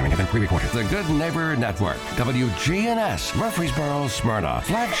of our programming have been pre-recorded. The Good Neighbor Network, WGNS, Murfreesboro, Smyrna,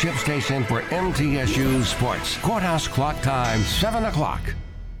 flagship station for MTSU Sports. Courthouse clock time, 7 o'clock.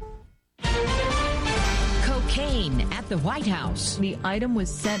 Cocaine at the White House. The item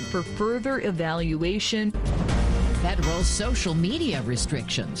was sent for further evaluation. Federal social media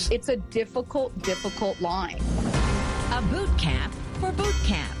restrictions. It's a difficult line. A boot camp for boot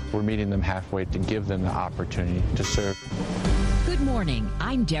camp. We're meeting them halfway to give them the opportunity to serve. Good morning.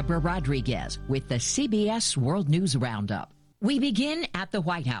 I'm Deborah Rodriguez with the CBS World News Roundup. We begin at the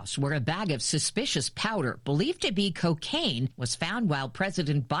White House, where a bag of suspicious powder, believed to be cocaine, was found while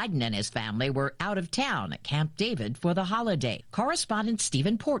President Biden and his family were out of town at Camp David for the holiday. Correspondent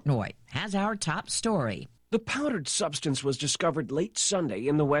Stephen Portnoy has our top story. The powdered substance was discovered late Sunday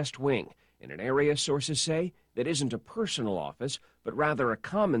in the West Wing. in an area, sources say, that isn't a personal office, but rather a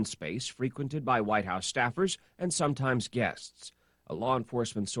common space frequented by White House staffers and sometimes guests. A law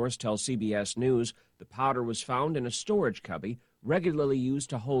enforcement source tells CBS News the powder was found in a storage cubby regularly used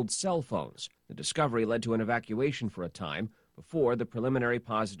to hold cell phones. The discovery led to an evacuation for a time before the preliminary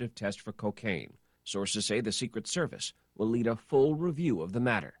positive test for cocaine. Sources say the Secret Service will lead a full review of the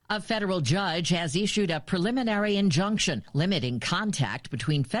matter. A federal judge has issued a preliminary injunction limiting contact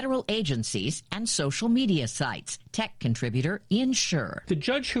between federal agencies and social media sites. Tech contributor Ian Scher. The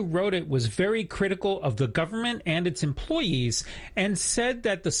judge who wrote it was very critical of the government and its employees and said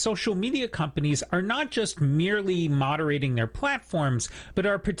that the social media companies are not just merely moderating their platforms, but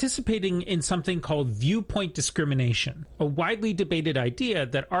are participating in something called viewpoint discrimination, a widely debated idea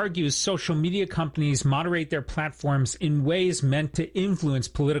that argues social media companies moderate their platforms in ways meant to influence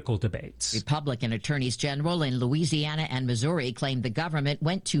political debates. Republican attorneys general in Louisiana and Missouri claimed the government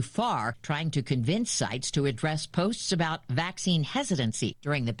went too far trying to convince sites to address posts about vaccine hesitancy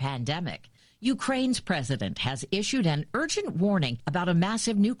during the pandemic. Ukraine's president has issued an urgent warning about a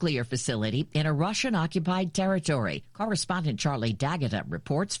massive nuclear facility in a Russian-occupied territory. Correspondent Charlie D'Agata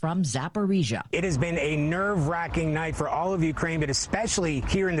reports from Zaporizhia. It has been a nerve-wracking night for all of Ukraine, but especially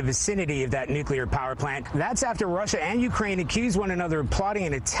here in the vicinity of that nuclear power plant. That's after Russia and Ukraine accused one another of plotting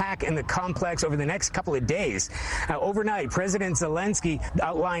an attack in the complex over the next couple of days. Overnight, President Zelensky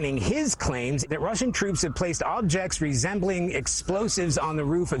outlining his claims that Russian troops have placed objects resembling explosives on the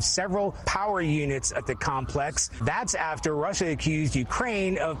roof of several power units at the complex. That's after Russia accused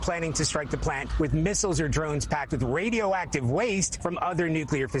Ukraine of planning to strike the plant with missiles or drones packed with radioactive waste from other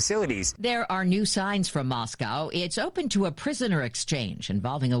nuclear facilities. There are new signs from Moscow. It's open to a prisoner exchange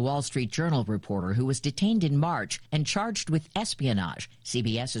involving a Wall Street Journal reporter who was detained in March and charged with espionage.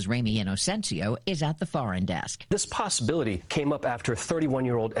 CBS's Ramy Inocencio is at the foreign desk. This possibility came up after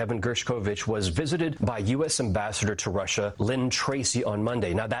 31-year-old Evan Gershkovich was visited by U.S. Ambassador to Russia, Lynn Tracy, on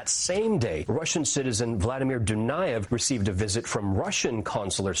Monday. Now, that same day, Russian citizen Vladimir Dunayev received a visit from Russian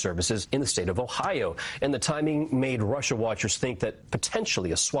consular services in the state of Ohio. And the timing made Russia watchers think that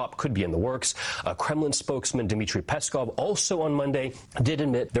potentially a swap could be in the works. Kremlin spokesman Dmitry Peskov also on Monday did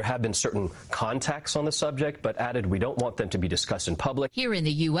admit there have been certain contacts on the subject, but added we don't want them to be discussed in public. Here in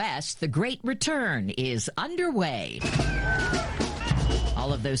the U.S., the Great Return is underway.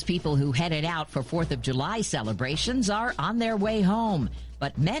 All of those people who headed out for 4th of July celebrations are on their way home.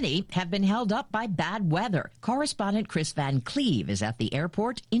 But many have been held up by bad weather. Correspondent Chris Van Cleve is at the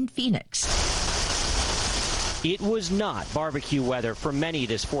airport in Phoenix. It was not barbecue weather for many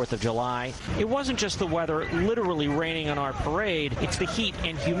this 4th of July. It wasn't just the weather literally raining on our parade, it's the heat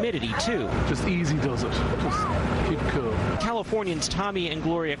and humidity, too. Just easy does it. Just keep cool. Californians Tommy and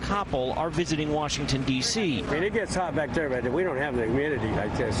Gloria Koppel are visiting Washington, D.C. I mean, it gets hot back there, but we don't have the humidity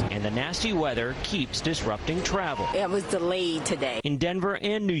like this. And the nasty weather keeps disrupting travel. It was delayed today. In Denver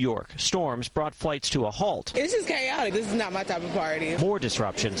and New York, storms brought flights to a halt. It's just chaotic. This is not my type of party. More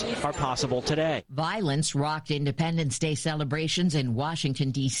disruptions are possible today. Violence rocked Independence Day celebrations in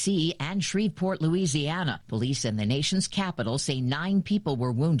Washington, D.C. and Shreveport, Louisiana. Police in the nation's capital say 9 people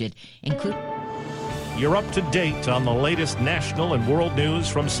were wounded, including... You're up to date on the latest national and world news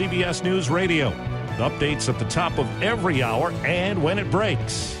from CBS News Radio. Updates at the top of every hour and when it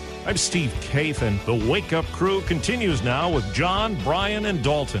breaks. I'm Steve Kaith, and the Wake Up Crew continues now with John, Brian, and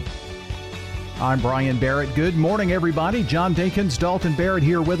Dalton. I'm Brian Barrett. Good morning, everybody. John Dinkins, Dalton Barrett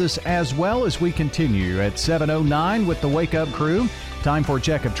here with us as well as we continue at 7:09 with the Wake Up Crew. Time for a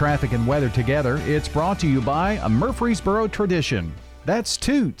check of traffic and weather together. It's brought to you by a Murfreesboro tradition. That's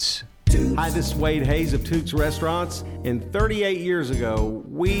Toots. Hi, this is Wade Hayes of Toots Restaurants. And 38 years ago,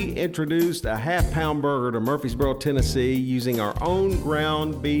 we introduced a half-pound burger to Murfreesboro, Tennessee using our own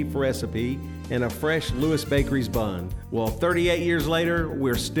ground beef recipe and a fresh Lewis Bakery's bun. Well, 38 years later,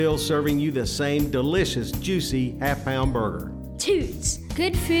 we're still serving you the same delicious, juicy half-pound burger. Toots,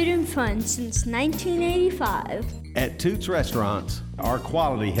 good food and fun since 1985. At Toots Restaurants, our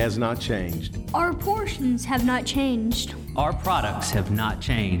quality has not changed. Our portions have not changed. Our products have not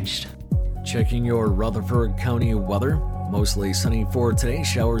changed. Checking your Rutherford County weather. Mostly sunny for today.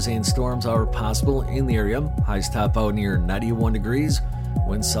 Showers and storms are possible in the area. Highs top out near 91 degrees.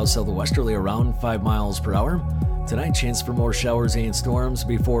 Winds south-southwesterly around 5 miles per hour. Tonight, chance for more showers and storms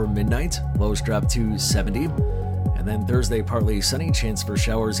before midnight. Lows drop to 70. And then Thursday, partly sunny. Chance for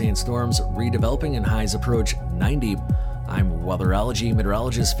showers and storms redeveloping and highs approach 90. I'm weatherology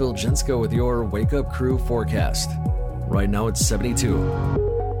meteorologist Phil Jensko with your Wake Up Crew forecast. Right now, it's 72.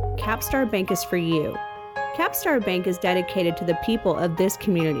 Capstar Bank is for you. Capstar Bank is dedicated to the people of this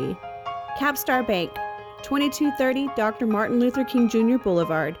community. Capstar Bank, 2230 Dr. Martin Luther King Jr.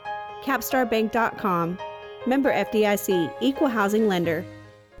 Boulevard, CapstarBank.com. Member FDIC, Equal Housing Lender.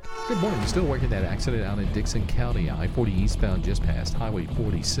 Good morning. Still working that accident out in Dixon County. I-40 eastbound just past Highway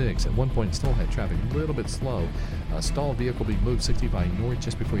 46. At one point, still had traffic a little bit slow. A stalled vehicle being moved 65 north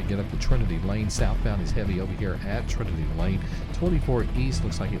just before you get up to Trinity Lane. Southbound is heavy over here at Trinity Lane. 24 east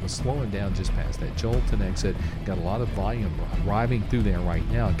looks like it was slowing down just past that Jolton exit. Got a lot of volume arriving through there right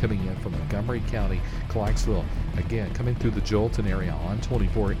now, coming in from Montgomery County, Clarksville. Again, coming through the Jolton area on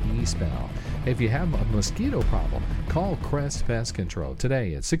 24 eastbound. If you have a mosquito problem, call Crest Pest Control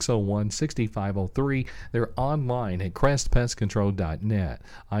today at 601-6503. They're online at crestpestcontrol.net.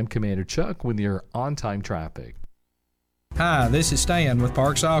 I'm Commander Chuck with your on-time traffic. Hi, this is Stan with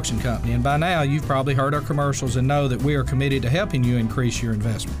Parks Auction Company, and by now you've probably heard our commercials and know that we are committed to helping you increase your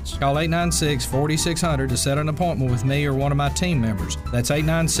investments. Call 896-4600 to set an appointment with me or one of my team members. That's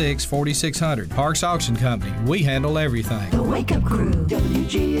 896-4600. Parks Auction Company. We handle everything. The Wake Up Crew,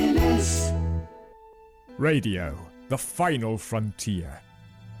 WGNS. Radio, the final frontier.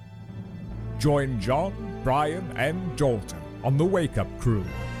 Join John, Brian, and Dalton on the Wake Up Crew.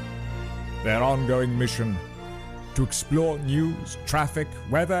 Their ongoing mission: to explore news, traffic,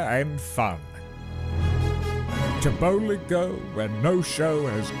 weather, and fun. To boldly go where no show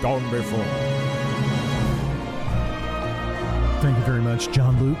has gone before. Thank you very much,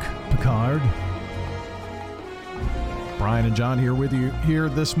 Jean-Luc Picard. Brian and John here with you here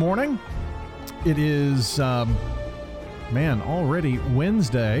this morning. It is, already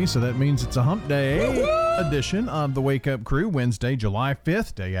Wednesday, so that means it's a hump day edition of the Wake Up Crew. Wednesday, July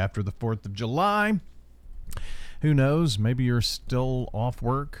 5th, day after the 4th of July. Who knows? Maybe you're still off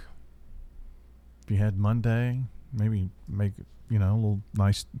work. If you had Monday, maybe make, a little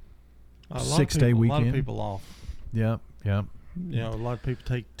nice 6-day weekend. A lot of people off. Yep. A lot of people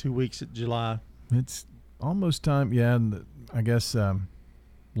take 2 weeks at July. It's almost time. Yeah, and I guess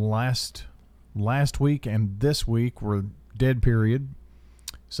last week and this week were dead period.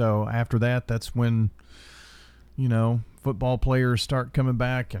 So after that, that's when, football players start coming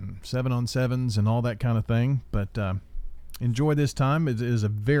back and 7-on-7s and all that kind of thing. But enjoy this time. It is a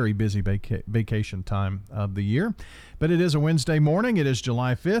very busy vacation time of the year. But it is a Wednesday morning. It is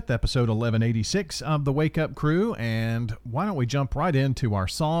July 5th, episode 1186 of the Wake Up Crew. And why don't we jump right into our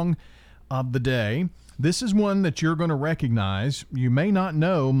song of the day. This is one that you're going to recognize. You may not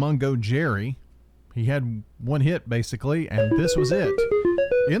know Mungo Jerry. He had one hit, basically, and this was it.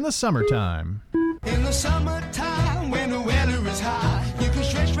 In the Summertime. In the summertime, when the weather is high, you can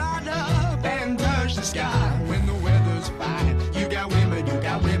stretch right up and touch the sky. When the weather's fine, you got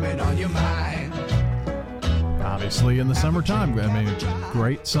women on your mind. Obviously, In the Summertime.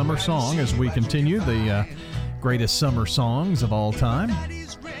 Great summer song as we continue the greatest summer songs of all time.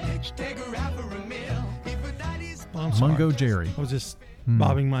 Mungo Jerry. I was just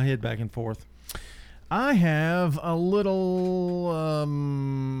bobbing my head back and forth. I have a little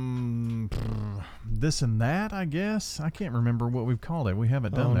this and that, I guess. I can't remember what we've called it. We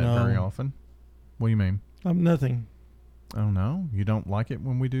haven't done that very often. What do you mean? Nothing. Oh, no? You don't like it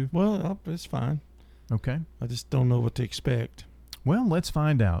when we do? Well, it's fine. Okay. I just don't know what to expect. Well, let's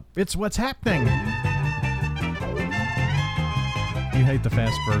find out. It's What's Happening. You hate the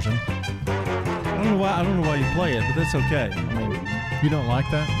fast version. I don't know why you play it, but that's okay. You don't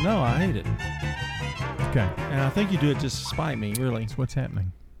like that? No, I hate it. Okay. And I think you do it just to spite me, really. It's What's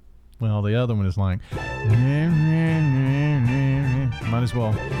Happening. Well, the other one is like, might as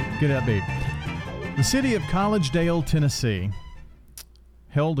well get upbeat. The city of Collegedale, Tennessee,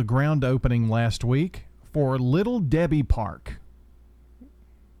 held a grand opening last week for Little Debbie Park.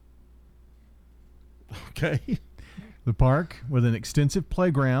 Okay. The park, with an extensive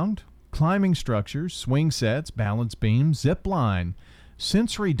playground, climbing structures, swing sets, balance beams, zip line,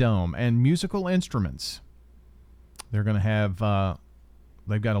 sensory dome, and musical instruments. They're going to have,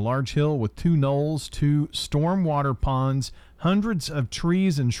 they've got a large hill with 2 knolls, 2 stormwater ponds, hundreds of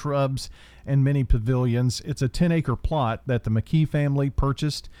trees and shrubs, and many pavilions. It's a 10-acre plot that the McKee family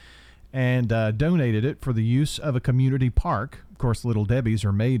purchased and donated it for the use of a community park. Of course, Little Debbie's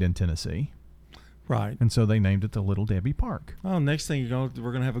are made in Tennessee. Right. And so they named it the Little Debbie Park. Oh, next thing we're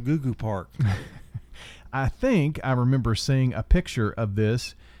going to have a Goo Goo Park. I think I remember seeing a picture of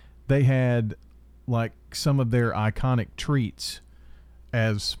this. They had like some of their iconic treats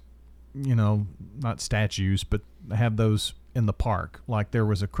as, not statues, but have those in the park. Like there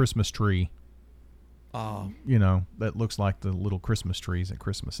was a Christmas tree, that looks like the little Christmas trees at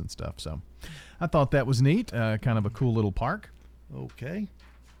Christmas and stuff. So I thought that was neat. Kind of a cool little park. Okay.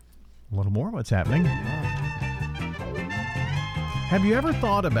 A little more. What's happening? Have you ever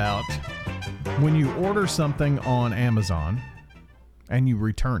thought about when you order something on Amazon and you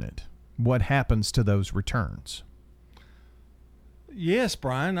return it? what happens to those returns? Yes,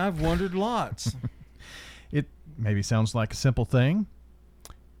 Brian, I've wondered lots. It maybe sounds like a simple thing,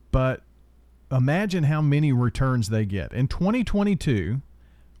 but imagine how many returns they get. In 2022,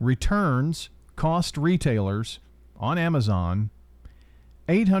 returns cost retailers on Amazon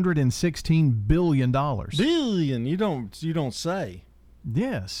 $816 billion. Billion? You don't say.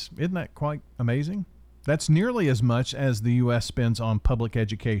 Yes. Isn't that quite amazing? That's nearly as much as the U.S. spends on public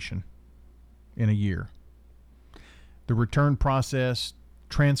education in a year. The return process,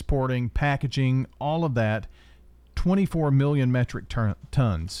 transporting, packaging, all of that, 24 million metric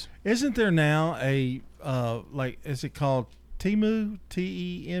tons. Isn't there now a, is it called Temu?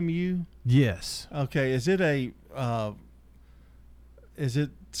 T-E-M-U? Yes. Okay. Is it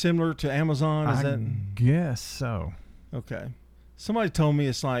similar to Amazon? I guess so. Okay. Somebody told me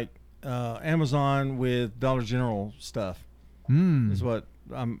it's like Amazon with Dollar General stuff. Is what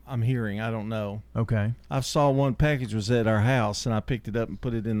I'm hearing. I don't know. Okay. I saw one package was at our house, and I picked it up and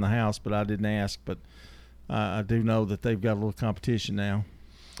put it in the house, but I didn't ask. But I do know that they've got a little competition now.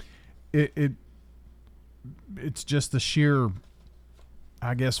 It's just the sheer,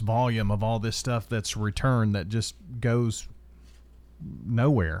 I guess, volume of all this stuff that's returned that just goes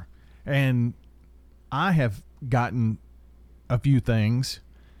nowhere. And I have gotten a few things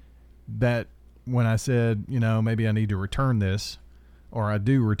that when I said, maybe I need to return this, or I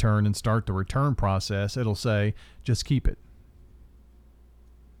do return and start the return process, it'll say, just keep it.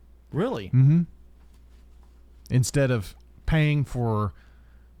 Really? Mm-hmm. Instead of paying for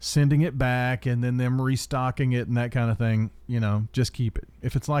sending it back and then them restocking it and that kind of thing, just keep it.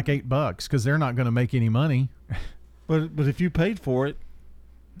 If it's like $8, because they're not going to make any money. But if you paid for it.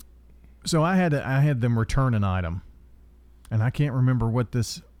 So I had them return an item, and I can't remember what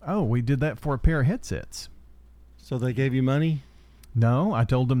this. Oh, we did that for a pair of headsets. So they gave you money? No, I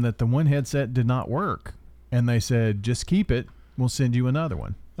told them that the one headset did not work, and they said, just keep it. We'll send you another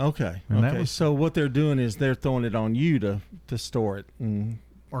one. Okay. And okay. So what they're doing is they're throwing it on you to store it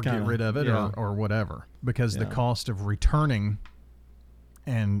or get rid of it, or whatever, because the cost of returning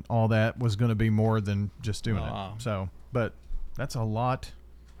and all that was going to be more than just doing it. So, but that's a lot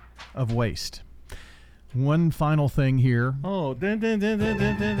of waste. One final thing here. Oh, okay,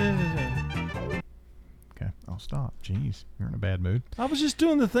 I'll stop. Jeez, you're in a bad mood. I was just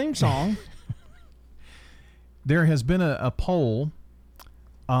doing the theme song. There has been a poll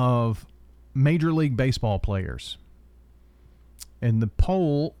of Major League Baseball players, and the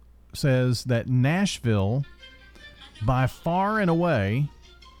poll says that Nashville, by far and away,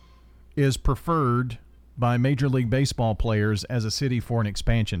 is preferred by Major League Baseball players as a city for an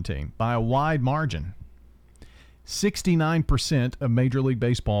expansion team by a wide margin. 69% of Major League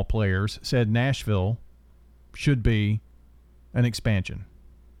Baseball players said Nashville should be an expansion.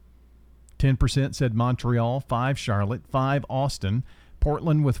 10% said Montreal, 5 Charlotte, 5 Austin,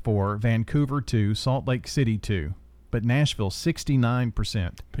 Portland with 4, Vancouver 2, Salt Lake City 2. But Nashville,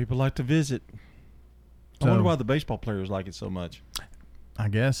 69%. People like to visit. I wonder why the baseball players like it so much. I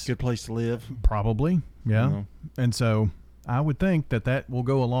guess. Good place to live. Probably, yeah. And so I would think that will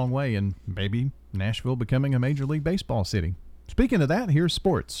go a long way in maybe Nashville becoming a Major League Baseball city. Speaking of that, here's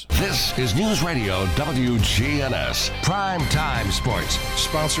sports. This is News Radio WGNS, Prime Time Sports.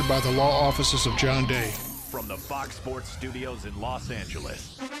 Sponsored by the law offices of John Day. From the Fox Sports Studios in Los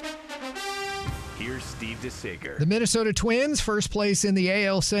Angeles, here's Steve DeSager. The Minnesota Twins, first place in the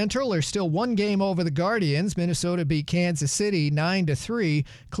AL Central, are still one game over the Guardians. Minnesota beat Kansas City 9-3.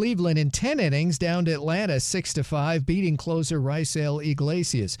 Cleveland in 10 innings down to Atlanta 6-5, beating closer Raisel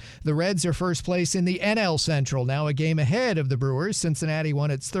Iglesias. The Reds are first place in the NL Central, now a game ahead of the Brewers. Cincinnati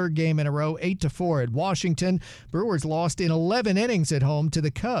won its third game in a row, 8-4 at Washington. Brewers lost in 11 innings at home to the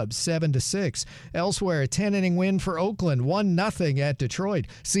Cubs, 7-6. Elsewhere, a 10-inning win for Oakland, 1-0 at Detroit.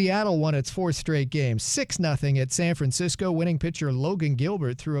 Seattle won its fourth straight game, 6-0 at San Francisco. Winning pitcher Logan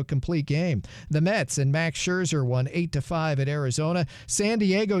Gilbert threw a complete game. The Mets and Max Scherzer won 8-5 at Arizona. San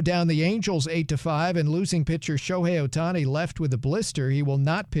Diego down the Angels 8-5, and losing pitcher Shohei Ohtani left with a blister. He will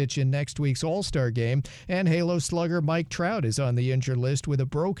not pitch in next week's All-Star game. And Halo slugger Mike Trout is on the injured list with a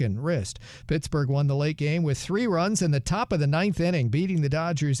broken wrist. Pittsburgh won the late game with 3 runs in the top of the 9th inning, beating the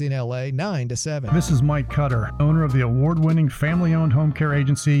Dodgers in L.A. 9-7. This is Mike Cutter, owner of the award-winning family-owned home care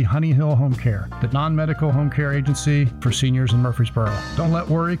agency Honey Hill Home Care, the non-medical home care agency for seniors in Murfreesboro. Don't let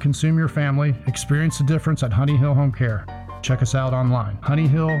worry consume your family. Experience the difference at Honey Hill Home Care. Check us out online,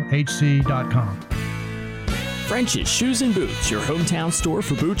 honeyhillhc.com. French's Shoes and Boots, your hometown store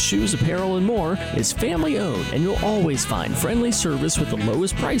for boots, shoes, apparel, and more, is family owned, and you'll always find friendly service with the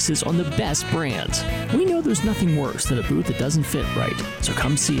lowest prices on the best brands. We know there's nothing worse than a boot that doesn't fit right, so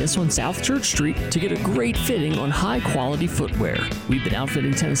come see us on South Church Street to get a great fitting on high-quality footwear. We've been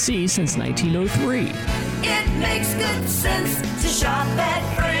outfitting Tennessee since 1903. It makes good sense to shop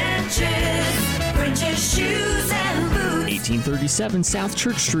at French's. French's Shoes and Boots. 1837 South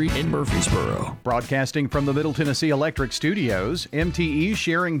Church Street in Murfreesboro. Broadcasting from the Middle Tennessee Electric Studios, MTE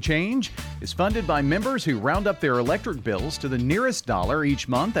Sharing Change is funded by members who round up their electric bills to the nearest dollar each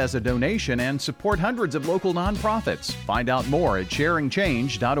month as a donation and support hundreds of local nonprofits. Find out more at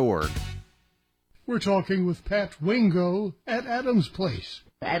sharingchange.org. We're talking with Pat Wingo at Adams Place.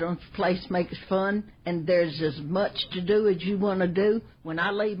 Adams Place makes fun, and there's as much to do as you want to do. When I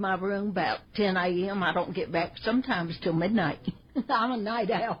leave my room about 10 a.m., I don't get back sometimes till midnight. I'm a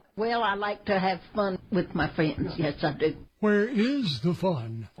night owl. Well, I like to have fun with my friends. Yes, I do. Where is the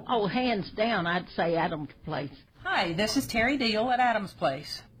fun? Oh, hands down, I'd say Adams Place. Hi, this is Terry Deal at Adams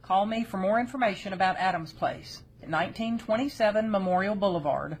Place. Call me for more information about Adams Place at 1927 Memorial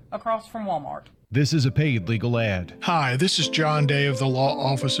Boulevard, across from Walmart. This is a paid legal ad. Hi, this is John Day of the Law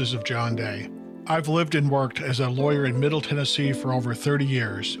Offices of John Day. I've lived and worked as a lawyer in Middle Tennessee for over 30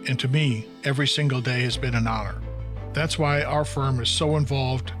 years, and to me, every single day has been an honor. That's why our firm is so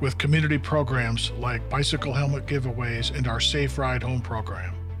involved with community programs like bicycle helmet giveaways and our Safe Ride Home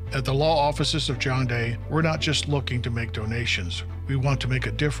program. At the Law Offices of John Day, we're not just looking to make donations. We want to make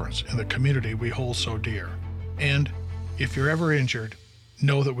a difference in the community we hold so dear. And if you're ever injured,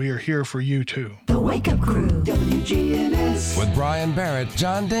 know that we are here for you too. The Wake Up Crew, WGNS. With Brian Barrett,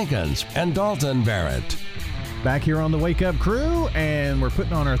 John Dinkins, and Dalton Barrett. Back here on the Wake Up Crew, and we're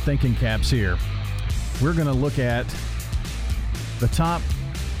putting on our thinking caps here. We're going to look at the top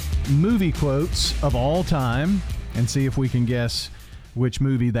movie quotes of all time and see if we can guess which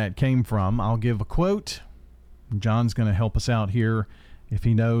movie that came from. I'll give a quote. John's going to help us out here if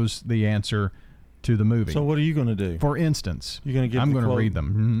he knows the answer to the movie. So what are you going to do? For instance, you're going to give I'm going to read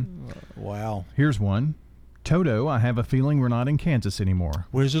them. Wow. Here's one. Toto, I have a feeling we're not in Kansas anymore.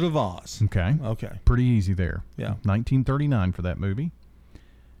 Wizard of Oz. Okay. Pretty easy there. Yeah. 1939 for that movie.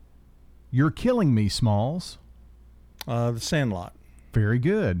 You're killing me, Smalls. The Sandlot. Very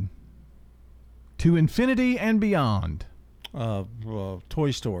good. To Infinity and Beyond.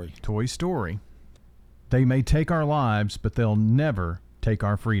 Toy Story. Toy Story. They may take our lives, but they'll never take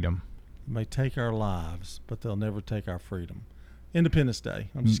our freedom. May take our lives, but they'll never take our freedom. Independence Day.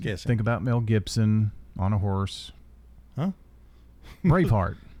 I'm just guessing. Think about Mel Gibson on a horse. Huh?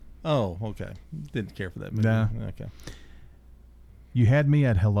 Braveheart. Oh, okay. Didn't care for that movie. Nah. Okay. You had me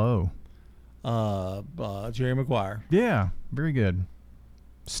at hello. Jerry Maguire. Yeah, very good.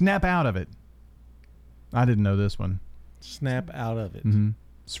 Snap out of it. I didn't know this one. Snap out of it. Mm-hmm.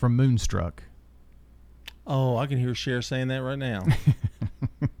 It's from Moonstruck. Oh, I can hear Cher saying that right now.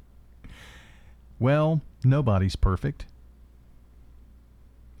 Well, nobody's perfect.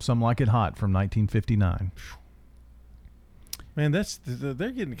 Some Like It Hot from 1959. Man,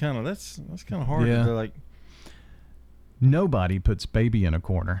 they're getting kind of that's kind of hard. Yeah. They're like, Nobody puts baby in a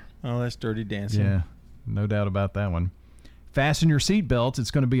corner. oh, that's Dirty Dancing. Yeah, no doubt about that one. Fasten your seatbelts.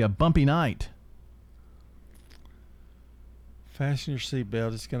 It's going to be a bumpy night. Fasten your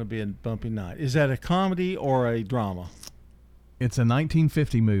seatbelt. It's going to be a bumpy night. Is that a comedy or a drama? It's a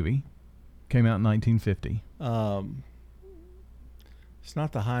 1950 movie. Came out in 1950. It's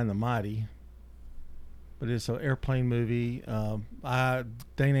not The High and the Mighty, but it's an airplane movie. Dana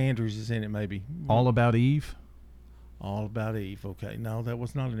Andrews is in it, maybe. All About Eve? All About Eve. Okay. No, that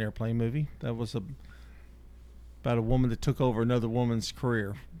was not an airplane movie. That was about a woman that took over another woman's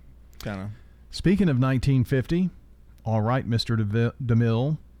career. Kind of. Speaking of 1950, all right, Mr.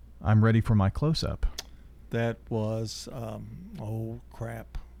 DeMille, I'm ready for my close-up. That was, oh,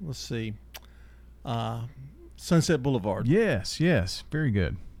 crap. Let's see. Sunset Boulevard. Yes, very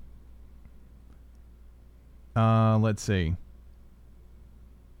good. Let's see.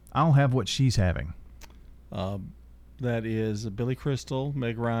 I'll have what she's having. That is Billy Crystal,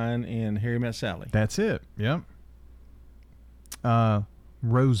 Meg Ryan, and Harry Met Sally. That's it. Yep.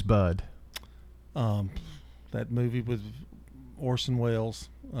 Rosebud. That movie with Orson Welles.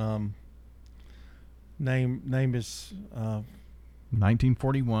 Name is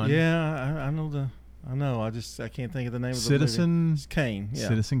 1941. Yeah, I know I can't think of the name of the Citizen movie. Kane. Yeah.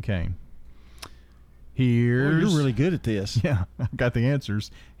 Citizen Kane. Here's. You're really good at this. Yeah, I've got the answers.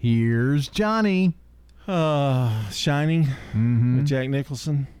 Here's Johnny. Shining. Mm-hmm. With Jack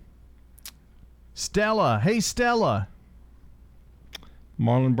Nicholson. Stella. Hey, Stella.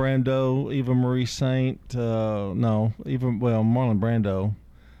 Marlon Brando, Eva Marie Saint. Marlon Brando.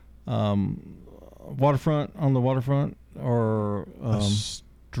 Waterfront, on the waterfront, or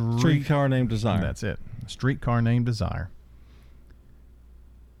Streetcar Named Desire. That's it. Streetcar Named Desire.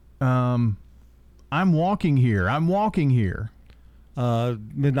 I'm walking here.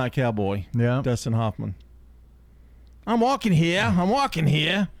 Midnight Cowboy. Yeah. Dustin Hoffman. I'm walking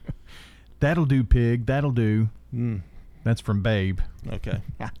here. That'll do, pig. That'll do. That's from Babe. Okay.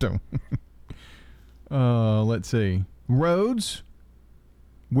 I don't. Let's see. Roads.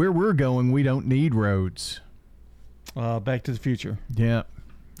 Where we're going, we don't need roads. Back to the Future. Yeah.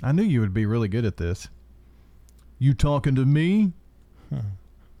 I knew you would be really good at this. You talking to me?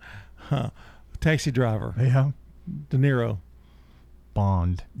 Taxi Driver. Yeah. De Niro.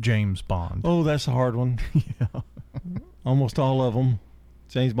 Bond. James Bond. Oh, that's a hard one. Yeah. Almost all of them.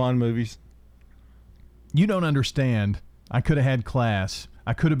 James Bond movies. You don't understand. I could have had class.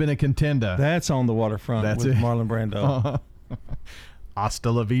 I could have been a contender. That's on the waterfront That's with it. Marlon Brando.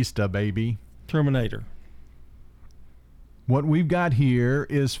 Hasta la vista, baby. Terminator. What we've got here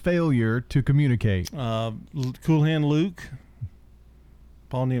is failure to communicate. Cool Hand Luke.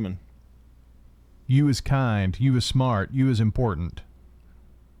 Paul Newman. You is kind. You is smart. You is important.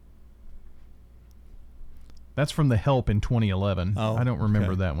 That's from The Help in 2011. Oh, I don't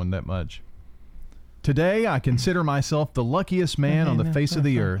remember that one that much. Today, I consider myself the luckiest man on the face of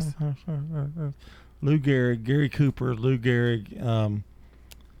the earth. Lou Gehrig, Gary Cooper, Lou Gehrig.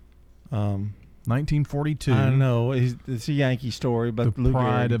 1942. I know. It's a Yankee story, but The Lou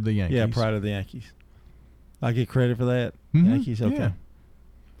Pride Gehrig, of the Yankees. Yeah, Pride of the Yankees. I get credit for that. Mhm, Yankees, okay. yeah.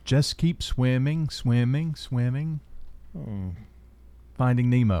 Just keep swimming, swimming, swimming. Finding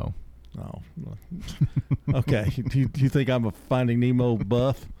Nemo. Oh. Okay. Do you think I'm a Finding Nemo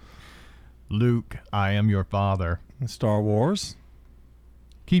buff? Luke, I am your father. Star Wars.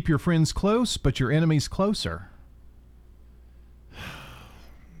 Keep your friends close, but your enemies closer.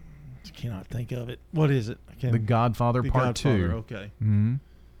 Cannot think of it. What is it? The Godfather Part 2. Okay. Mm-hmm.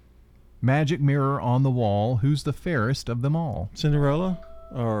 Magic mirror on the wall. Who's the fairest of them all? Cinderella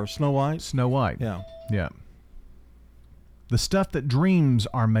or Snow White? Snow White. Yeah. Yeah. The stuff that dreams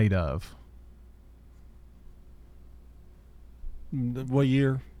are made of. What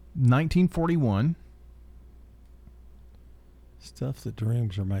year? 1941. Stuff that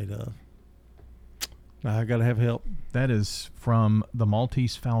dreams are made of. I got to have help. That is from The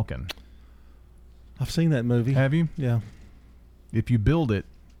Maltese Falcon. I've seen that movie. Have you? Yeah. If you build it,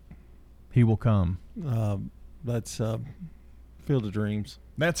 he will come. That's Field of Dreams.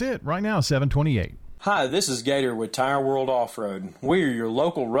 That's it. Right now, 7:28. Hi, this is Gator with Tire World Off-Road. We are your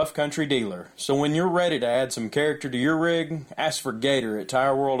local rough country dealer. So when you're ready to add some character to your rig, ask for Gator at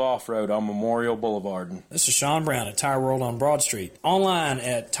Tire World Off-Road on Memorial Boulevard. This is Sean Brown at Tire World on Broad Street. Online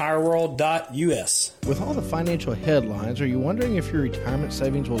at tireworld.us. With all the financial headlines, are you wondering if your retirement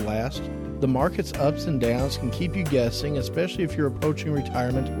savings will last? The market's ups and downs can keep you guessing, especially if you're approaching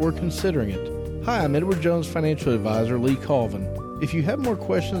retirement or considering it. Hi, I'm Edward Jones Financial Advisor Lee Colvin. If you have more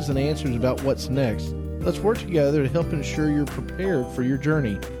questions than answers about what's next, let's work together to help ensure you're prepared for your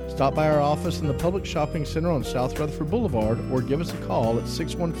journey. Stop by our office in the Public Shopping Center on South Rutherford Boulevard or give us a call at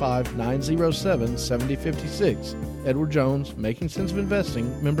 615-907-7056. Edward Jones, Making Sense of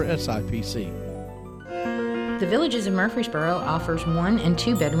Investing, member SIPC. The Villages of Murfreesboro offers 1 and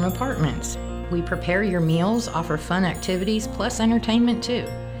 2 bedroom apartments. We prepare your meals, offer fun activities, plus entertainment too.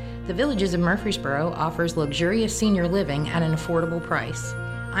 The Villages of Murfreesboro offers luxurious senior living at an affordable price.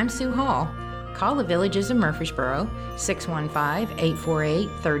 I'm Sue Hall. Call the Villages of Murfreesboro,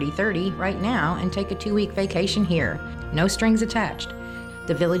 615-848-3030 right now and take a 2-week vacation here. No strings attached.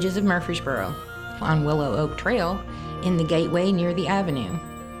 The Villages of Murfreesboro on Willow Oak Trail in the gateway near the avenue.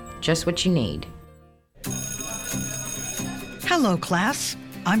 Just what you need. Hello, class.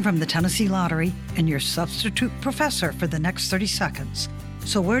 I'm from the Tennessee Lottery and your substitute professor for the next 30 seconds.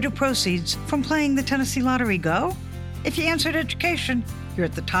 So where do proceeds from playing the Tennessee Lottery go? If you answered education, you're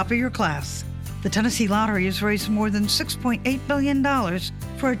at the top of your class. The Tennessee Lottery has raised more than $6.8 billion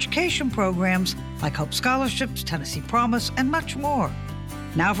for education programs like Hope Scholarships, Tennessee Promise, and much more.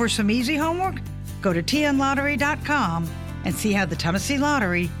 Now for some easy homework, go to tnlottery.com and see how the Tennessee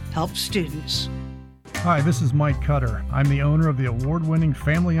Lottery helps students. Hi, this is Mike Cutter. I'm the owner of the award-winning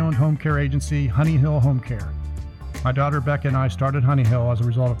family-owned home care agency, Honey Hill Home Care. My daughter Becca and I started Honey Hill as a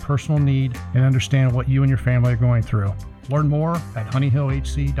result of personal need and understand what you and your family are going through. Learn more at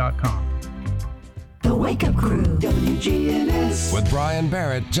honeyhillhc.com. The Wake Up Crew, WGNS. With Brian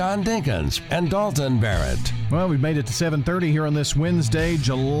Barrett, John Dinkins, and Dalton Barrett. Well, we've made it to 7:30 here on this Wednesday,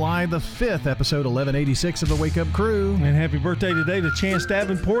 July the 5th, episode 1186 of the Wake Up Crew. And happy birthday today to Chance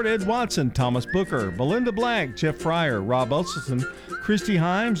Davenport, Ed Watson, Thomas Booker, Belinda Black, Jeff Fryer, Rob Usselson, Christy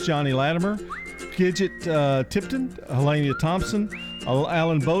Himes, Johnny Latimer, Gidget Tipton, Helena Thompson,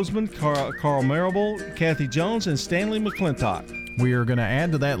 Alan Bozeman, Carl Marable, Kathy Jones, and Stanley McClintock. We are going to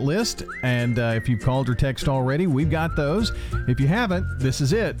add to that list, and if you've called or texted already, we've got those. If you haven't, this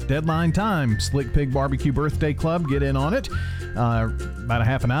is it. Deadline time. Slick Pig Barbecue Birthday Club, get in on it. About a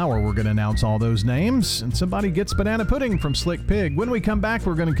half an hour, we're going to announce all those names, and somebody gets banana pudding from Slick Pig. When we come back,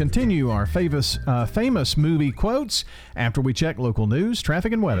 we're going to continue our famous movie quotes after we check local news,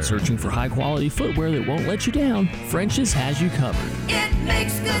 traffic, and weather. Searching for high-quality footwear that won't let you down? French's has you covered. It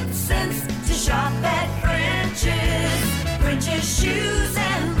makes good sense to shop at French's. French's Shoes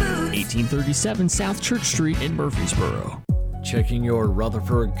and Boots. 1837 South Church Street in Murfreesboro. Checking your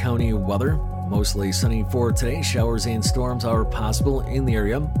Rutherford County weather. Mostly sunny for today. Showers and storms are possible in the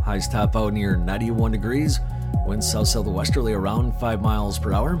area. Highs top out near 91 degrees. Winds south-southwesterly around 5 miles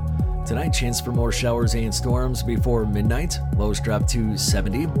per hour. Tonight, chance for more showers and storms before midnight. Lows drop to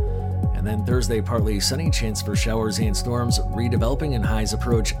 70. And then Thursday, partly sunny. Chance for showers and storms redeveloping and highs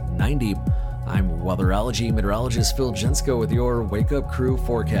approach 90. I'm weatherology meteorologist Phil Jensko with your Wake Up Crew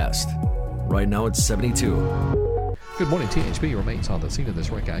forecast. Right now it's 72. Good morning. THB remains on the scene of this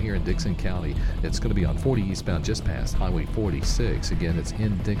wreck out here in Dixon County. It's going to be on 40 eastbound just past Highway 46. Again, it's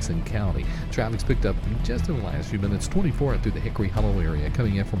in Dixon County. Traffic's picked up just in the last few minutes. 24 through the Hickory Hollow area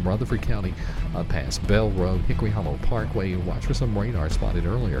coming in from Rutherford County past Bell Road, Hickory Hollow Parkway. Watch for some radar spotted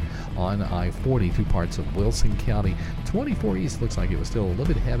earlier on I-40 through parts of Wilson County. 24 east looks like it was still a little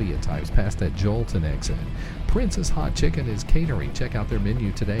bit heavy at times past that Jolton exit. Princess Hot Chicken is catering. Check out their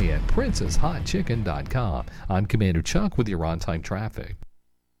menu today at princesshotchicken.com. I'm Commander Chuck with your on-time traffic.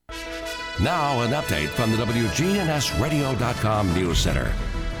 Now an update from the WGNSradio.com News Center.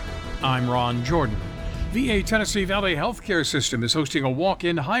 I'm Ron Jordan. VA Tennessee Valley Healthcare System is hosting a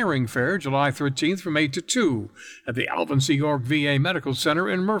walk-in hiring fair July 13th from 8 to 2 at the Alvin C. York VA Medical Center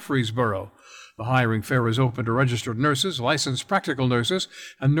in Murfreesboro. The hiring fair is open to registered nurses, licensed practical nurses,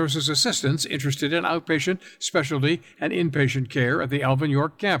 and nurses' assistants interested in outpatient, specialty, and inpatient care at the Alvin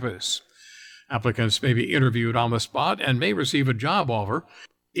York campus. Applicants may be interviewed on the spot and may receive a job offer.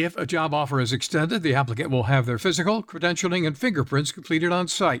 If a job offer is extended, the applicant will have their physical, credentialing, and fingerprints completed on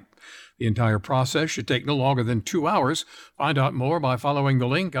site. The entire process should take no longer than 2 hours. Find out more by following the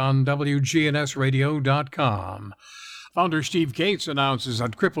link on WGNSradio.com. Founder Steve Cates announces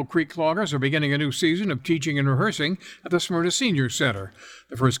that Cripple Creek Cloggers are beginning a new season of teaching and rehearsing at the Smyrna Senior Center.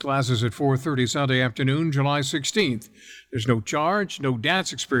 The first class is at 4:30 Sunday afternoon, July 16th. There's no charge, no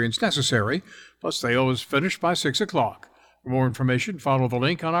dance experience necessary, plus they always finish by 6 o'clock. For more information, follow the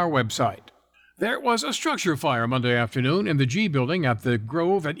link on our website. There was a structure fire Monday afternoon in the G Building at the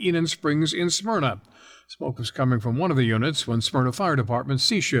Grove at Enon Springs in Smyrna. Smoke was coming from one of the units when Smyrna Fire Department's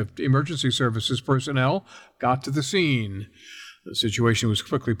C-Shift Emergency Services personnel got to the scene. The situation was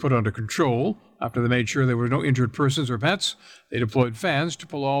quickly put under control. After they made sure there were no injured persons or pets, they deployed fans to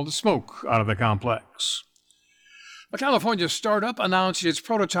pull all the smoke out of the complex. A California startup announced its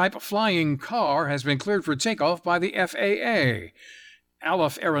prototype flying car has been cleared for takeoff by the FAA.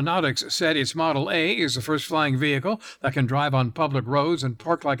 Aleph Aeronautics said its Model A is the first flying vehicle that can drive on public roads and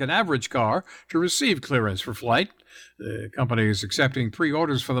park like an average car to receive clearance for flight. The company is accepting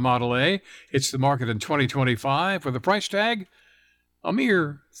pre-orders for the Model A. It's the market in 2025 with a price tag a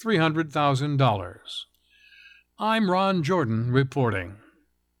mere $300,000. I'm Ron Jordan reporting.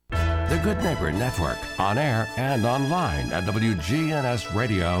 The Good Neighbor Network, on air and online at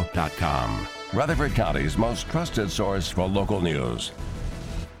WGNSradio.com. Rutherford County's most trusted source for local news.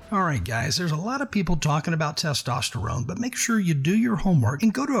 All right, guys, there's a lot of people talking about testosterone, but make sure you do your homework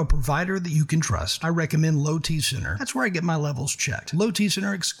and go to a provider that you can trust. I recommend Low T Center. That's where I get my levels checked. Low T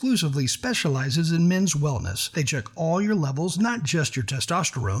Center exclusively specializes in men's wellness. They check all your levels, not just your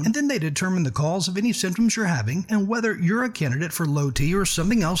testosterone, and then they determine the cause of any symptoms you're having and whether you're a candidate for low T or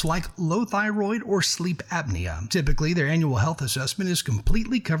something else like low thyroid or sleep apnea. Typically, their annual health assessment is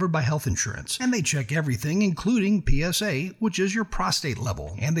completely covered by health insurance, and they check everything, including PSA, which is your prostate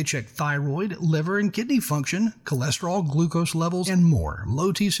level. And they They check thyroid, liver, and kidney function, cholesterol, glucose levels, and more.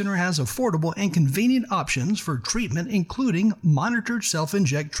 Low T Center has affordable and convenient options for treatment, including monitored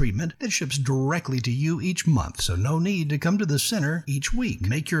self-inject treatment that ships directly to you each month, so no need to come to the center each week.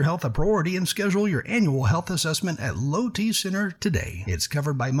 Make your health a priority and schedule your annual health assessment at Low T Center today. It's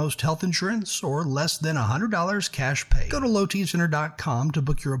covered by most health insurance or less than $100 cash pay. Go to lowtcenter.com to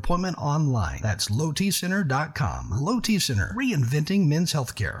book your appointment online. That's lowtcenter.com. Low T Center, reinventing men's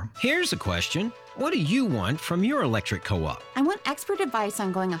healthcare. Here's a question. What do you want from your electric co-op? I want expert advice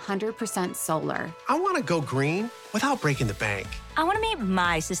on going 100% solar. I want to go green without breaking the bank. I want to meet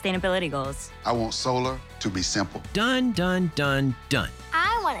my sustainability goals. I want solar to be simple. Done, done, done, done.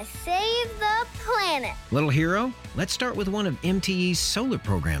 I want to save the planet. Little hero, let's start with one of MTE's solar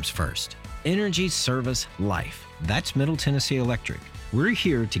programs first. Energy Service Life. That's Middle Tennessee Electric. We're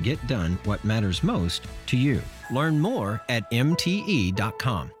here to get done what matters most to you. Learn more at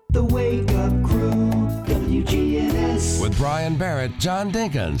mte.com. The Wake Up Crew, WGNS. With Brian Barrett, John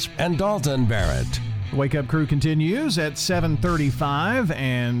Dinkins, and Dalton Barrett. The Wake Up Crew continues at 7:35,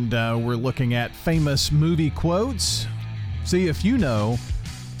 and we're looking at famous movie quotes. See if you know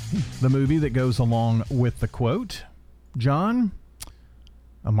the movie that goes along with the quote. John,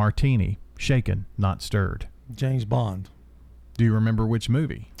 a martini, shaken, not stirred. James Bond. Do you remember which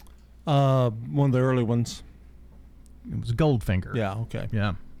movie? One of the early ones. It was Goldfinger. Yeah, okay.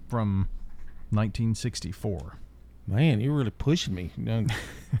 Yeah, from 1964. Man, you're really pushing me. Now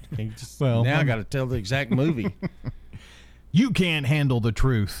I got to tell the exact movie. You can't handle the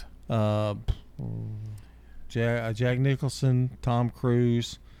truth. Jack Nicholson, Tom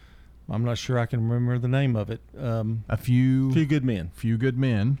Cruise. I'm not sure I can remember the name of it. A Few Good Men. Few Good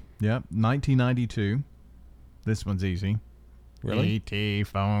Men. Yep, 1992. This one's easy. Really? E.T.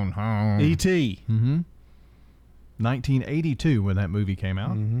 Phone Home. E.T. Mm-hmm. 1982 when that movie came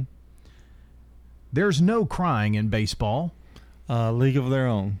out. Mm-hmm. There's no crying in baseball. League of Their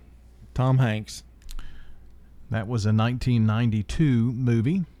Own. Tom Hanks. That was a 1992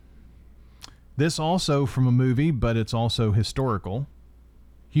 movie. This also from a movie, but it's also historical.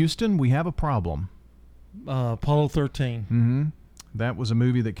 Houston, we have a problem. Apollo 13. Mm-hmm. That was a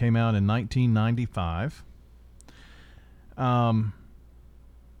movie that came out in 1995.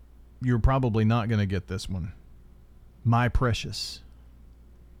 You're probably not going to get this one. My Precious.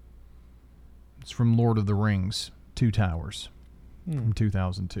 It's from Lord of the Rings, Two Towers, from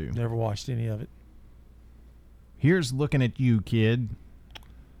 2002. Never watched any of it. Here's Looking at You, Kid.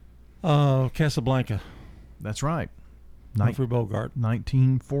 Casablanca. That's right. Humphrey Bogart.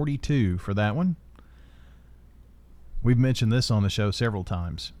 1942 for that one. We've mentioned this on the show several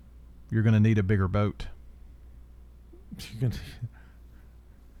times. You're going to need a bigger boat.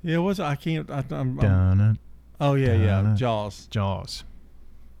 Yeah, what's I can't. Oh yeah. Jaws.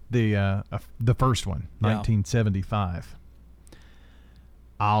 The first one, 1975.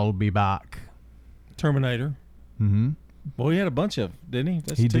 I'll be back. Terminator. Mm-hmm. Well, he had a bunch of, didn't he?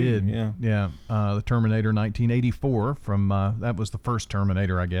 That's he two. did. Yeah. The Terminator, 1984. From that was the first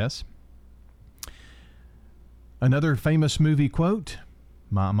Terminator, I guess. Another famous movie quote.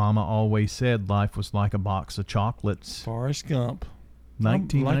 My mama always said life was like a box of chocolates. Forrest Gump.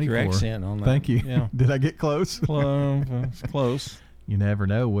 1994. I like your accent on that. Thank you. Yeah. Did I get close? It's close. You never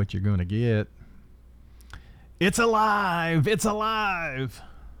know what you're going to get. It's alive. It's alive.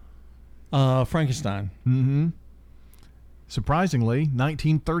 Frankenstein. Mm-hmm. Surprisingly,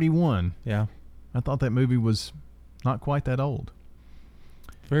 1931. Yeah. I thought that movie was not quite that old.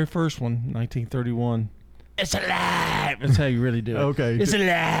 Very first one, 1931. It's alive. That's how you really do it. Okay. It's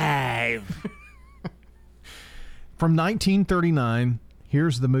alive. From 1939,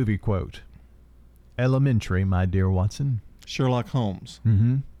 here's the movie quote. Elementary, my dear Watson. Sherlock Holmes.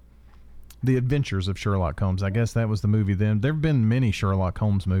 Mm-hmm. The Adventures of Sherlock Holmes. I guess that was the movie then. There have been many Sherlock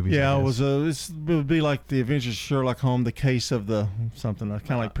Holmes movies. Yeah, it would be like The Adventures of Sherlock Holmes, the case of the something,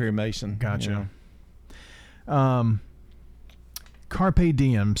 kind of like Perry Mason. Gotcha. Carpe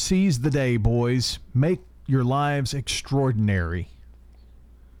diem. Seize the day, boys. Make your lives extraordinary.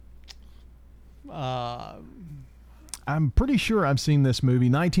 I'm pretty sure I've seen this movie.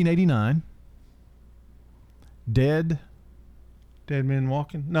 1989. Dead Men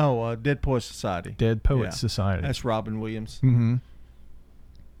Walking? No, Dead Poets Society. Dead Poets Society. That's Robin Williams. Mm-hmm.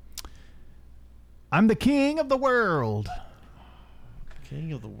 I'm the king of the world.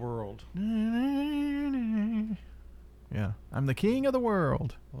 King of the world. Yeah, I'm the king of the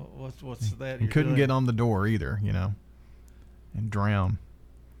world. What's that? You couldn't get on the door either, and drown.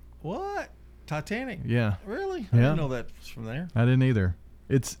 What? Titanic? Yeah. Really? I didn't know that was from there. I didn't either.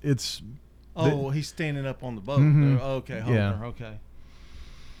 It's. Oh, he's standing up on the boat. Mm-hmm. Okay, Holder. Yeah. Okay.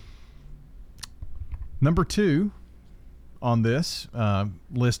 Number 2 on this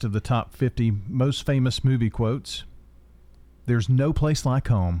list of the top 50 most famous movie quotes, "There's no place like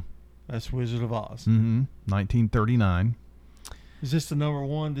home." That's Wizard of Oz. 1939. Is this the number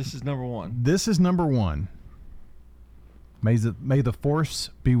one? This is number one. This is number 1. May the Force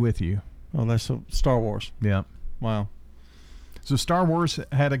be with you. Oh, that's Star Wars. Yeah. Wow. So Star Wars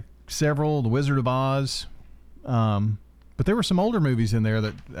had several, The Wizard of Oz, but there were some older movies in there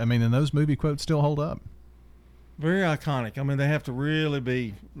that, and those movie quotes still hold up. Very iconic. They have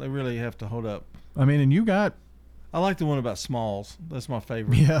to they really have to hold up. And you got... I like the one about Smalls. That's my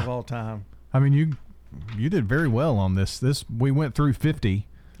favorite of all time. You did very well on this. We went through 50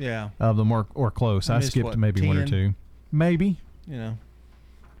 of them or close. I skipped maybe 10? 1 or 2. Maybe.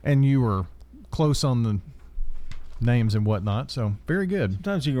 And you were close on the names and whatnot, so very good.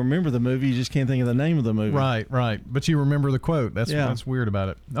 Sometimes you remember the movie, you just can't think of the name of the movie. Right. But you remember the quote. That's weird about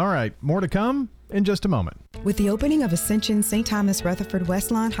it. All right, more to come in just a moment. With the opening of Ascension St. Thomas Rutherford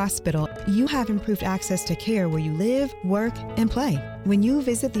Westlawn Hospital, you have improved access to care where you live, work, and play. When you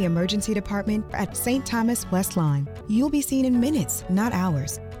visit the emergency department at St. Thomas Westlawn, you'll be seen in minutes, not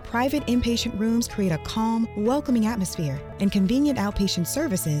hours. Private inpatient rooms create a calm, welcoming atmosphere, and convenient outpatient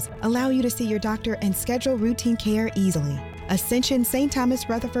services allow you to see your doctor and schedule routine care easily. Ascension St. Thomas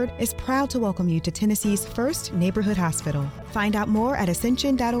Rutherford is proud to welcome you to Tennessee's first neighborhood hospital. Find out more at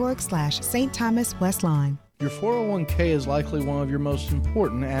ascension.org/St. Thomas Westlawn. Your 401k is likely one of your most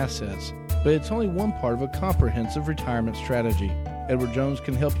important assets, but it's only one part of a comprehensive retirement strategy. Edward Jones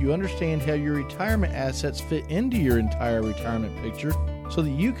can help you understand how your retirement assets fit into your entire retirement picture so that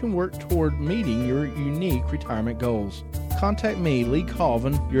you can work toward meeting your unique retirement goals. Contact me, Lee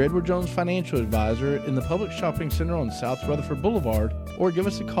Colvin, your Edward Jones financial advisor in the Public Shopping Center on South Rutherford Boulevard, or give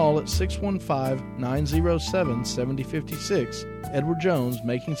us a call at 615-907-7056. Edward Jones,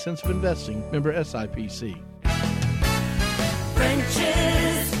 Making Sense of Investing, member SIPC.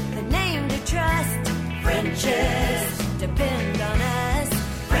 French's, the name to trust. French's, depend on us.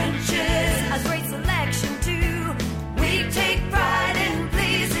 French's, a great selection too. We take pride in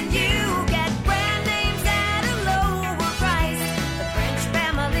pleasing you. Get brand names at a lower price. The French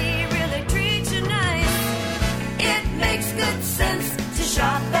family really treats you nice. It makes good sense to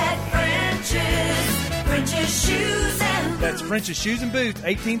shop at French's. French's Shoes and Boots. That's French's Shoes and Boots,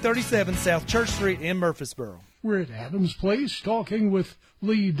 1837 South Church Street in Murfreesboro. We're at Adams Place talking with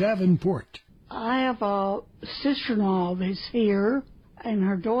Lee Davenport. I have a sister-in-law that's here, and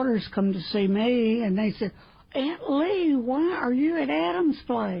her daughters come to see me, and they said, "Aunt Lee, why are you at Adams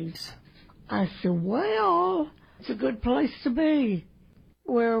Place?" I said, "Well, it's a good place to be.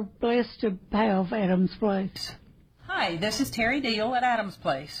 We're blessed to have Adams Place." Hi, this is Terry Deal at Adams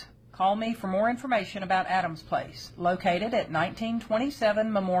Place. Call me for more information about Adams Place, located at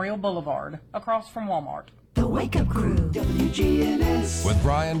 1927 Memorial Boulevard, across from Walmart. The Wake Up Crew, WGNS. With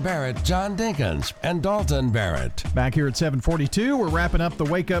Brian Barrett, John Dinkins, and Dalton Barrett. Back here at 7:42, we're wrapping up the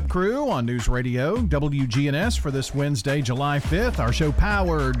Wake Up Crew on News Radio WGNS for this Wednesday, July 5th. Our show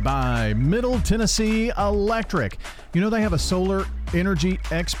powered by Middle Tennessee Electric. You know they have a solar energy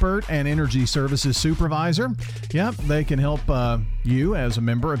expert and energy services supervisor. Yep, they can help you as a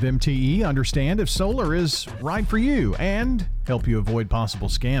member of MTE understand if solar is right for you and help you avoid possible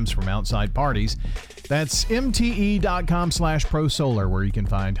scams from outside parties. That's mte.com/prosolar where you can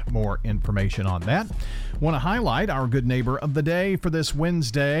find more information on that. Want to highlight our good neighbor of the day for this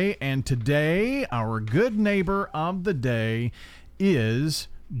Wednesday, and today our good neighbor of the day is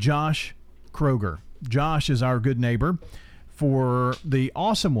Josh Kroger. Josh is our good neighbor for the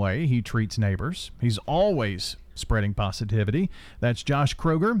awesome way he treats neighbors. He's always spreading positivity. That's Josh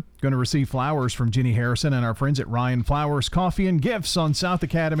Kroger. Going to receive flowers from Jenny Harrison and our friends at Ryan Flowers Coffee and Gifts on South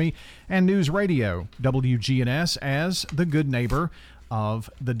Academy and News Radio WGNS as the good neighbor of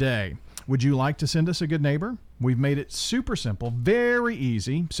the day. Would you like to send us a good neighbor? We've made it super simple, very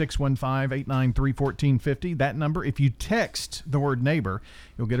easy. 615-893-1450. That number, if you text the word neighbor,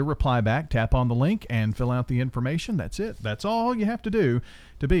 you'll get a reply back. Tap on the link and fill out the information. That's it. That's all you have to do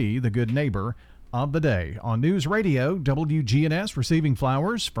to be the good neighbor of the day. On News Radio WGNS, receiving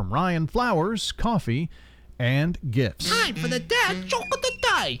flowers from Ryan Flowers Coffee and Gifts. Time for the dad joke of the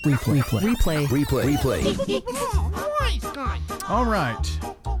day. Replay. All right.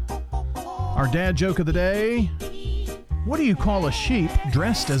 Our dad joke of the day. What do you call a sheep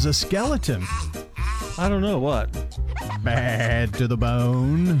dressed as a skeleton? I don't know. What? Bad to the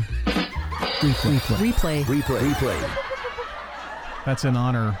bone. Replay. That's in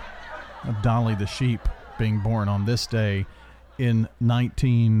honor of Dolly the sheep being born on this day in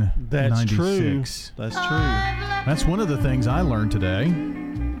 1996. That's true. That's one of the things I learned today.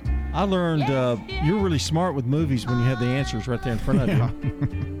 I learned you're really smart with movies when you have the answers right there in front of you.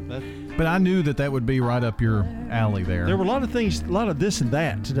 But I knew that would be right up your alley there. There were a lot of things, a lot of this and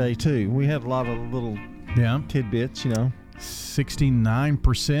that today, too. We had a lot of little tidbits,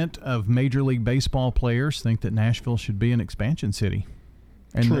 69% of Major League Baseball players think that Nashville should be an expansion city.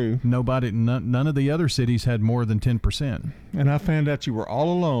 And True. None of the other cities had more than 10%. And I found out you were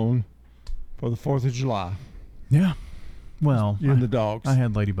all alone for the 4th of July. Yeah. Well, you and the dogs. I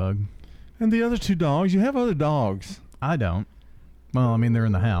had Ladybug. And the other 2 dogs. You have other dogs. I don't. Well, I mean, they're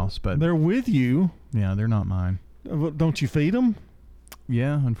in the house, but they're with you. Yeah, they're not mine. Don't you feed them?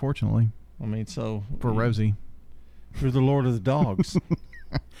 Yeah, unfortunately. I mean, so for Rosie, you're the Lord of the Dogs.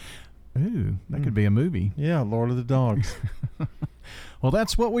 Ooh, that could be a movie. Yeah, Lord of the Dogs. Well,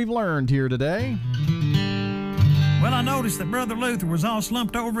 that's what we've learned here today. Well, I noticed that Brother Luther was all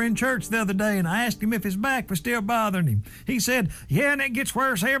slumped over in church the other day, and I asked him if his back was still bothering him. He said, yeah, and it gets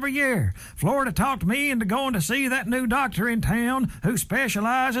worse every year. Florida talked me into going to see that new doctor in town who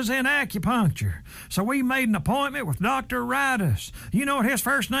specializes in acupuncture. So we made an appointment with Dr. Ridus. You know what his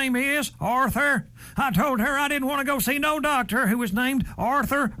first name is? Arthur. I told her I didn't want to go see no doctor who was named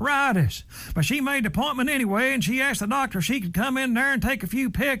Arthur Ridus. But she made the appointment anyway, and she asked the doctor if she could come in there and take a few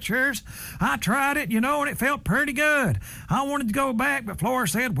pictures. I tried it, and it felt pretty good. I wanted to go back, but Flora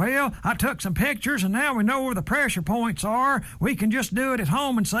said, well, I took some pictures and now we know where the pressure points are. We can just do it at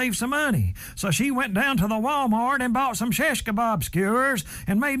home and save some money. So she went down to the Walmart and bought some shish kebab skewers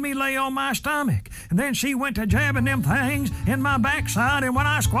and made me lay on my stomach. And then she went to jabbing them things in my backside, and when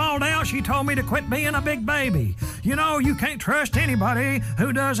I squalled out, she told me to quit being a big baby. You can't trust anybody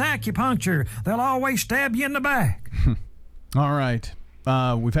who does acupuncture. They'll always stab you in the back. All right.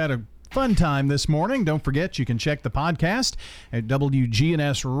 We've had a fun time this morning. Don't forget, you can check the podcast at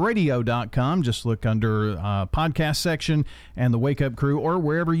WGNSradio.com. Just look under podcast section and the Wake Up Crew, or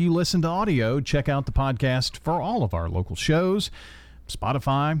wherever you listen to audio. Check out the podcast for all of our local shows.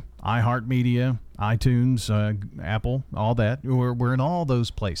 Spotify, iHeartMedia, iTunes, Apple, all that. We're in all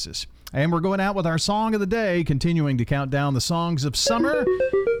those places. And we're going out with our song of the day, continuing to count down the songs of summer.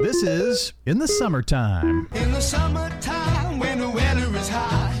 This is In the Summertime. In the summertime, when the weather is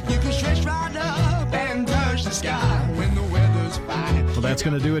high, you can stretch right up and touch the sky when the weather's fine. Well, that's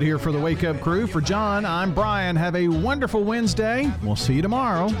going to do it here for the Wake Up Crew. For John, I'm Brian. Have a wonderful Wednesday. We'll see you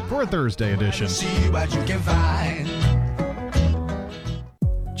tomorrow for a Thursday edition. See what you can find.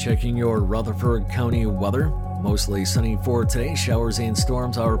 Checking your Rutherford County weather. Mostly sunny for today. Showers and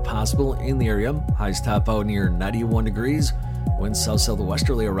storms are possible in the area. Highs top out near 91 degrees. Winds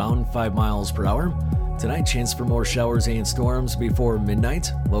south-southwesterly around 5 miles per hour. Tonight, chance for more showers and storms before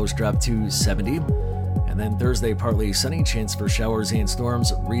midnight. Lows drop to 70. And then Thursday, partly sunny. Chance for showers and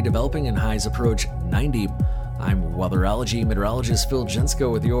storms redeveloping, and highs approach 90. I'm weatherology meteorologist Phil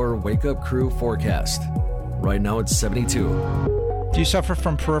Jensko with your Wake Up Crew forecast. Right now, it's 72. Do you suffer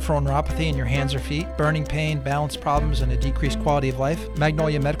from peripheral neuropathy in your hands or feet, burning pain, balance problems, and a decreased quality of life?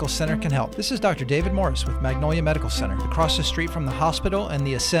 Magnolia Medical Center can help. This is Dr. David Morris with Magnolia Medical Center, across the street from the hospital and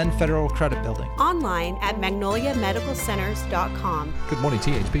the Ascend Federal Credit Building. Online at magnoliamedicalcenters.com. Good morning.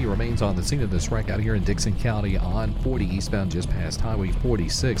 THP remains on the scene of this wreck out here in Dixon County on 40 eastbound just past Highway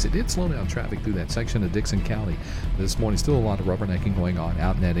 46. It did slow down traffic through that section of Dixon County this morning. Still a lot of rubbernecking going on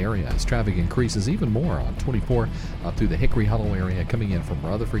out in that area as traffic increases even more on 24 up through the Hickory Hollow area coming in from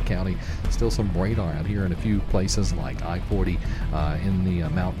Rutherford County. Still some radar out here in a few places like I-40 in the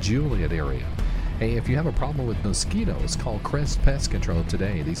Mount Juliet area. Hey, if you have a problem with mosquitoes, call Crest Pest Control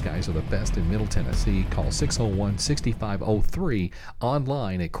today. These guys are the best in Middle Tennessee. Call 601-6503,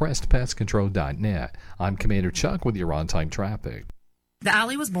 online at crestpestcontrol.net. I'm Commander Chuck with your on-time traffic. The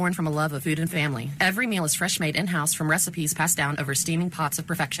Alley was born from a love of food and family. Every meal is fresh made in-house from recipes passed down over steaming pots of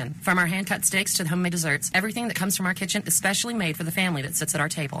perfection. From our hand-cut steaks to the homemade desserts, everything that comes from our kitchen is specially made for the family that sits at our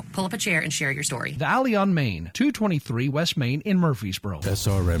table. Pull up a chair and share your story. The Alley on Main, 223 West Main in Murfreesboro.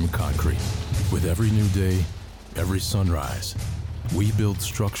 SRM Concrete. With every new day, every sunrise, we build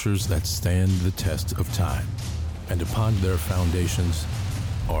structures that stand the test of time. And upon their foundations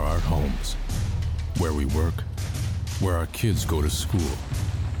are our homes, where we work, where our kids go to school.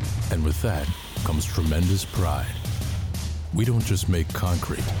 And with that comes tremendous pride. We don't just make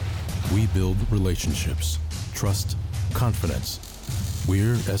concrete. We build relationships, trust, confidence.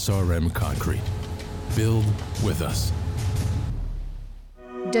 We're SRM Concrete. Build with us.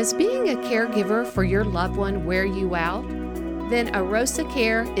 Does being a caregiver for your loved one wear you out? Then Arosa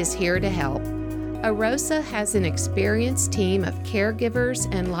Care is here to help. Arosa has an experienced team of caregivers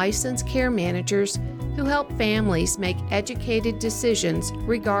and licensed care managers who help families make educated decisions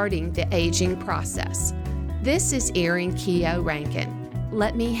regarding the aging process. This is Erin Keogh Rankin.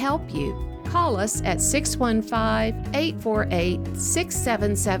 Let me help you. Call us at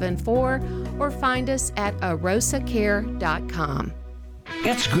 615-848-6774 or find us at arosacare.com.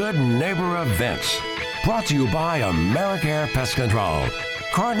 It's Good Neighbor Events. Brought to you by AmeriCare Pest Control,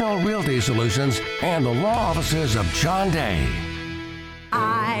 Cardinal Realty Solutions, and the law offices of John Day.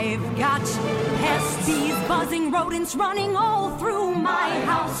 I've got pests, bees, buzzing, rodents running all through my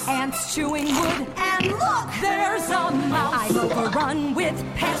house, ants chewing wood, and look, there's a mouse. I'm overrun with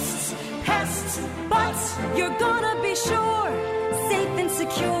pests, but you're gonna be sure, safe and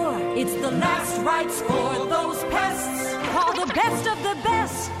secure. It's the last rites for those pests. Call the best of the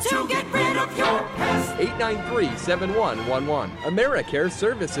best to get rid of your pests. 893-7111. AmeriCare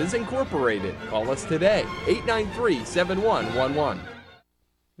Services Incorporated. Call us today. 893-7111.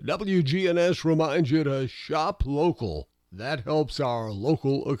 WGNS reminds you to shop local. That helps our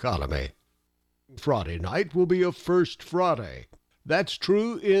local economy. Friday night will be a First Friday. That's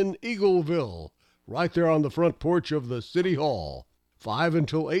true in Eagleville, right there on the front porch of the City Hall. 5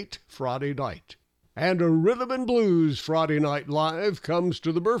 until 8 Friday night. And a Rhythm and Blues Friday Night Live comes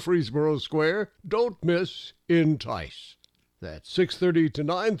to the Murfreesboro Square. Don't miss Entice. That's 6:30 to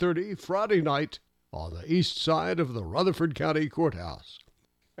 9:30 Friday night on the east side of the Rutherford County Courthouse.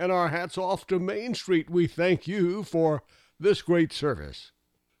 And our hats off to Main Street. We thank you for this great service.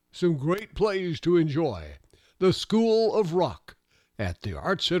 Some great plays to enjoy. The School of Rock at the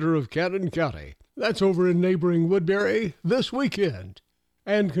Art Center of Cannon County. That's over in neighboring Woodbury this weekend.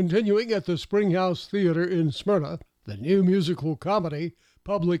 And continuing at the Springhouse Theater in Smyrna, the new musical comedy,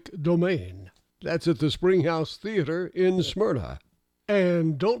 Public Domain. That's at the Springhouse Theater in Smyrna.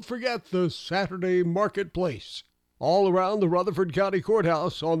 And don't forget the Saturday Marketplace, all around the Rutherford County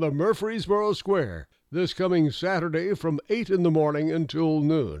Courthouse on the Murfreesboro Square, this coming Saturday from 8 in the morning until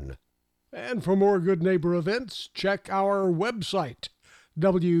noon. And for more Good Neighbor events, check our website,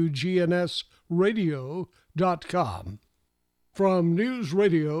 WGNSradio.com. From News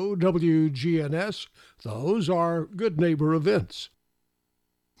Radio WGNS, those are Good Neighbor events.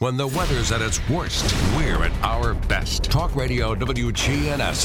 When the weather's at its worst, we're at our best. Talk Radio WGNS.